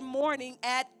Sunday morning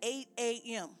at 8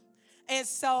 a.m. And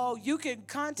so you can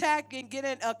contact and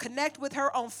connect with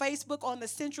her on Facebook, on the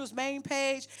Central's main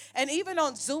page, and even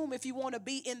on Zoom if you want to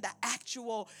be in the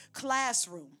actual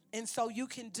classroom. And so you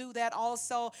can do that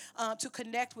also to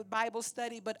connect with Bible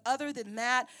study. But other than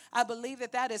that, I believe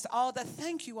that is all.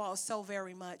 Thank you all so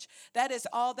very much. That is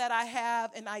all that I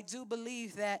have. And I do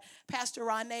believe that Pastor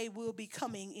Renee will be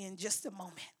coming in just a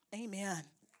moment. Amen.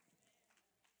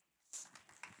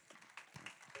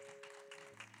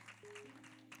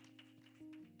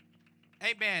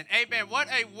 Amen. Amen. What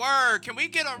a word. Can we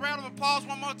get a round of applause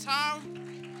one more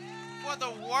time for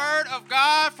the word of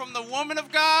God from the woman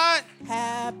of God?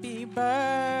 Happy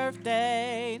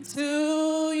birthday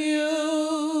to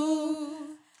you.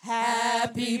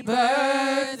 Happy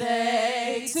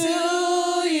birthday to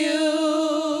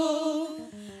you.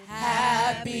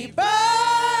 Happy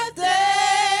birthday,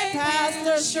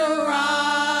 Pastor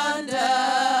Sharonda.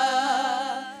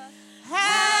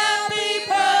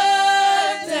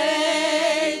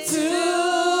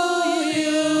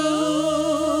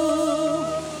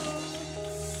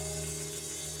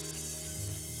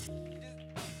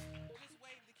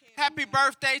 Happy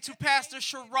birthday to Pastor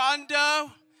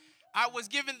Sharonda. I was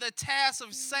given the task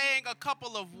of saying a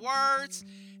couple of words,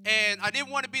 And I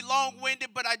didn't want to be long-winded,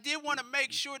 but I did want to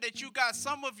make sure that you got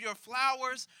some of your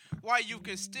flowers while you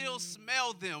can still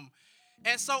smell them.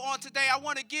 And so on today, I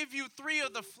want to give you 3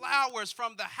 of the flowers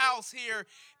from the house here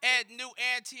at New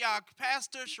Antioch.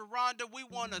 Pastor Sharonda, we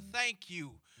want to thank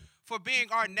you for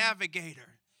being our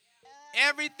navigator.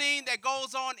 Everything that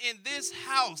goes on in this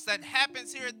house, that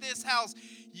happens here at this house,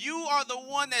 you are the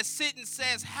one that sits and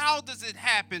says, how does it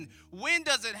happen? When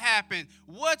does it happen?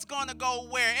 What's going to go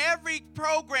where? Every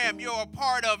program you're a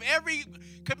part of, every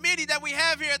committee that we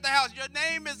have here at the house, your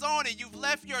name is on it. You've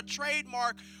left your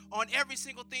trademark on every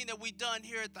single thing that we've done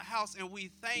here at the house, and we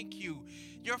thank you.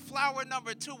 Your flower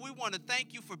number 2, we want to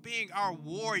thank you for being our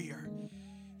warrior.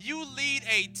 You lead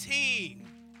a team.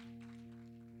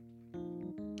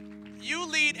 You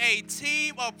lead a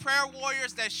team of prayer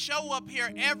warriors that show up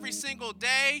here every single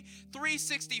day,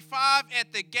 365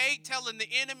 at the gate, telling the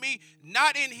enemy,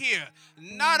 not in here,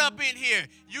 not up in here.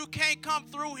 You can't come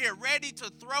through here ready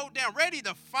to throw down, ready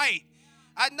to fight.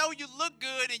 I know you look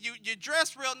good and you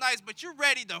dress real nice, but you're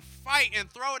ready to fight and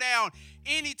throw down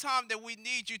anytime that we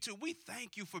need you to. We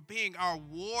thank you for being our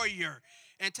warrior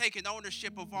and taking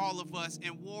ownership of all of us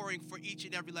and warring for each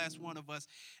and every last one of us.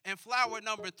 And flower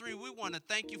number 3, we want to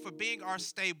thank you for being our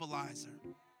stabilizer.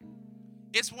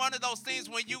 It's one of those things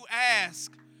when you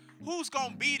ask, who's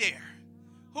going to be there?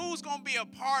 Who's going to be a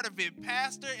part of it?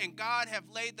 Pastor and God have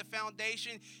laid the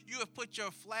foundation. You have put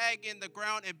your flag in the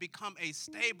ground and become a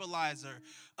stabilizer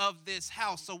of this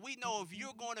house. So we know if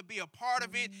you're going to be a part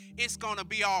of it, it's going to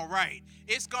be all right.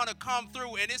 It's going to come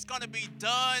through and it's going to be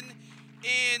done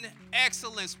in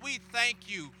excellence. We thank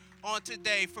you on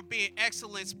today for being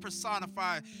excellence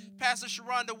personified. Pastor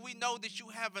Sharonda, we know that you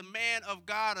have a man of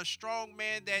God, a strong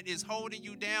man that is holding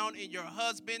you down in your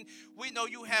husband. We know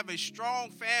you have a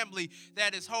strong family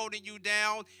that is holding you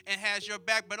down and has your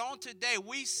back. But on today,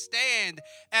 we stand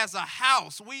as a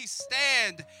house. We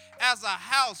stand as a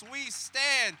house. We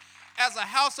stand as a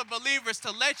house of believers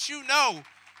to let you know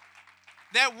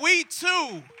that we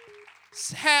too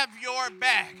have your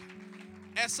back.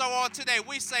 And so on today,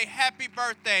 we say happy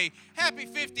birthday, happy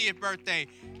 50th birthday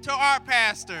to our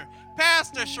pastor,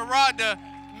 Pastor Sharonda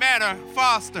Manor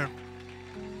Foster.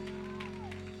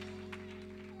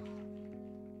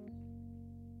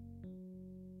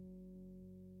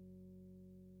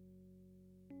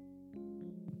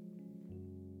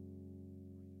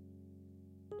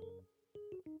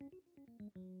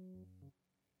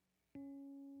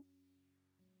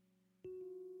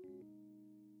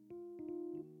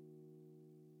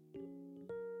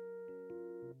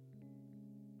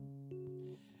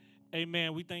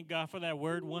 Amen. We thank God for that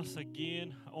word once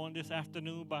again on this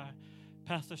afternoon by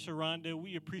Pastor Sharonda.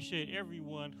 We appreciate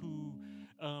everyone who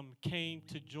came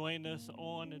to join us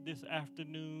on this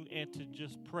afternoon and to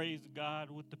just praise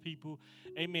God with the people.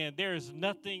 Amen. There is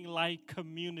nothing like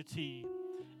community.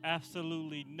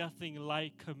 Absolutely nothing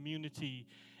like community.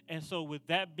 And so with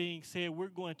that being said, we're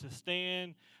going to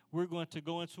stand. We're going to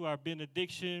go into our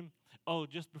benediction. Oh,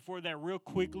 just before that, real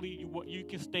quickly, you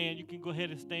can stand. You can go ahead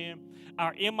and stand.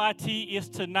 Our MIT is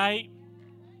tonight.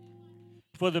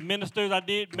 For the ministers, I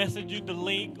did message you the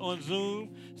link on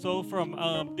Zoom. So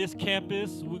from this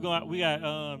campus, we got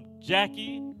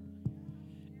Jackie,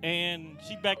 and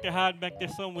she back there, hiding back there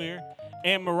somewhere,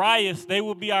 and Marias. They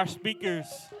will be our speakers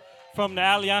from the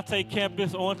Aliante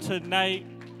campus on tonight.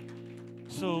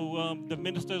 So the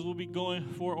ministers will be going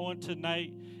for on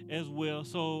tonight as well.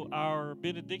 So our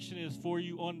benediction is for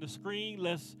you on the screen.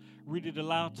 Let's read it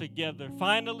aloud together.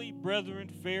 Finally, brethren,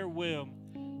 farewell.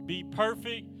 Be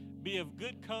perfect, be of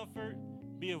good comfort,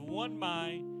 be of one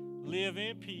mind, live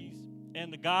in peace,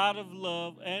 and the God of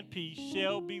love and peace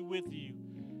shall be with you.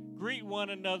 Greet one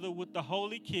another with the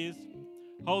holy kiss,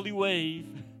 holy wave,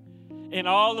 and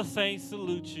all the saints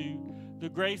salute you. The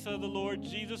grace of the Lord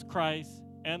Jesus Christ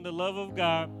and the love of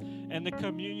God and the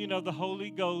communion of the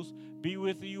Holy Ghost be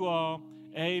with you all.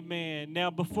 Amen.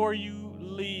 Now, before you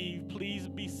leave, please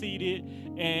be seated,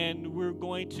 and we're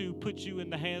going to put you in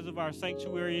the hands of our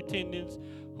sanctuary attendants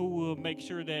who will make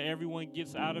sure that everyone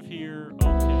gets out of here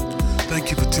okay. Thank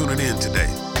you for tuning in today.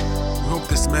 We hope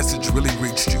this message really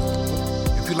reached you.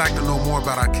 If you'd like to know more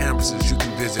about our campuses, you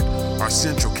can visit our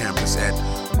central campus at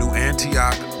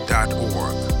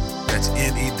newantioch.org. That's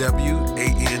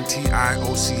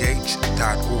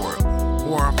NEWANTIOCH.org.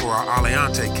 Or for our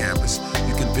Aliante campus,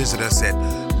 you can visit us at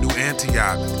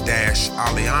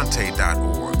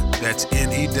newantioch-aliante.org. That's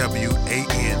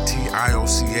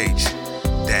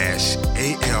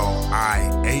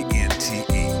NEWANTIOCH-ALIANTE.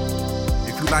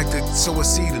 If you'd like to sow a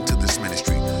seed into this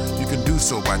ministry, you can do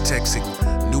so by texting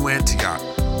New Antioch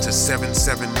to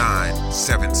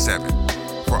 77977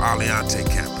 for Aliante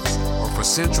campus. Or for For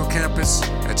Central Campus,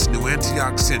 that's New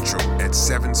Antioch Central at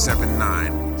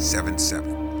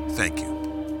 77977. Thank you.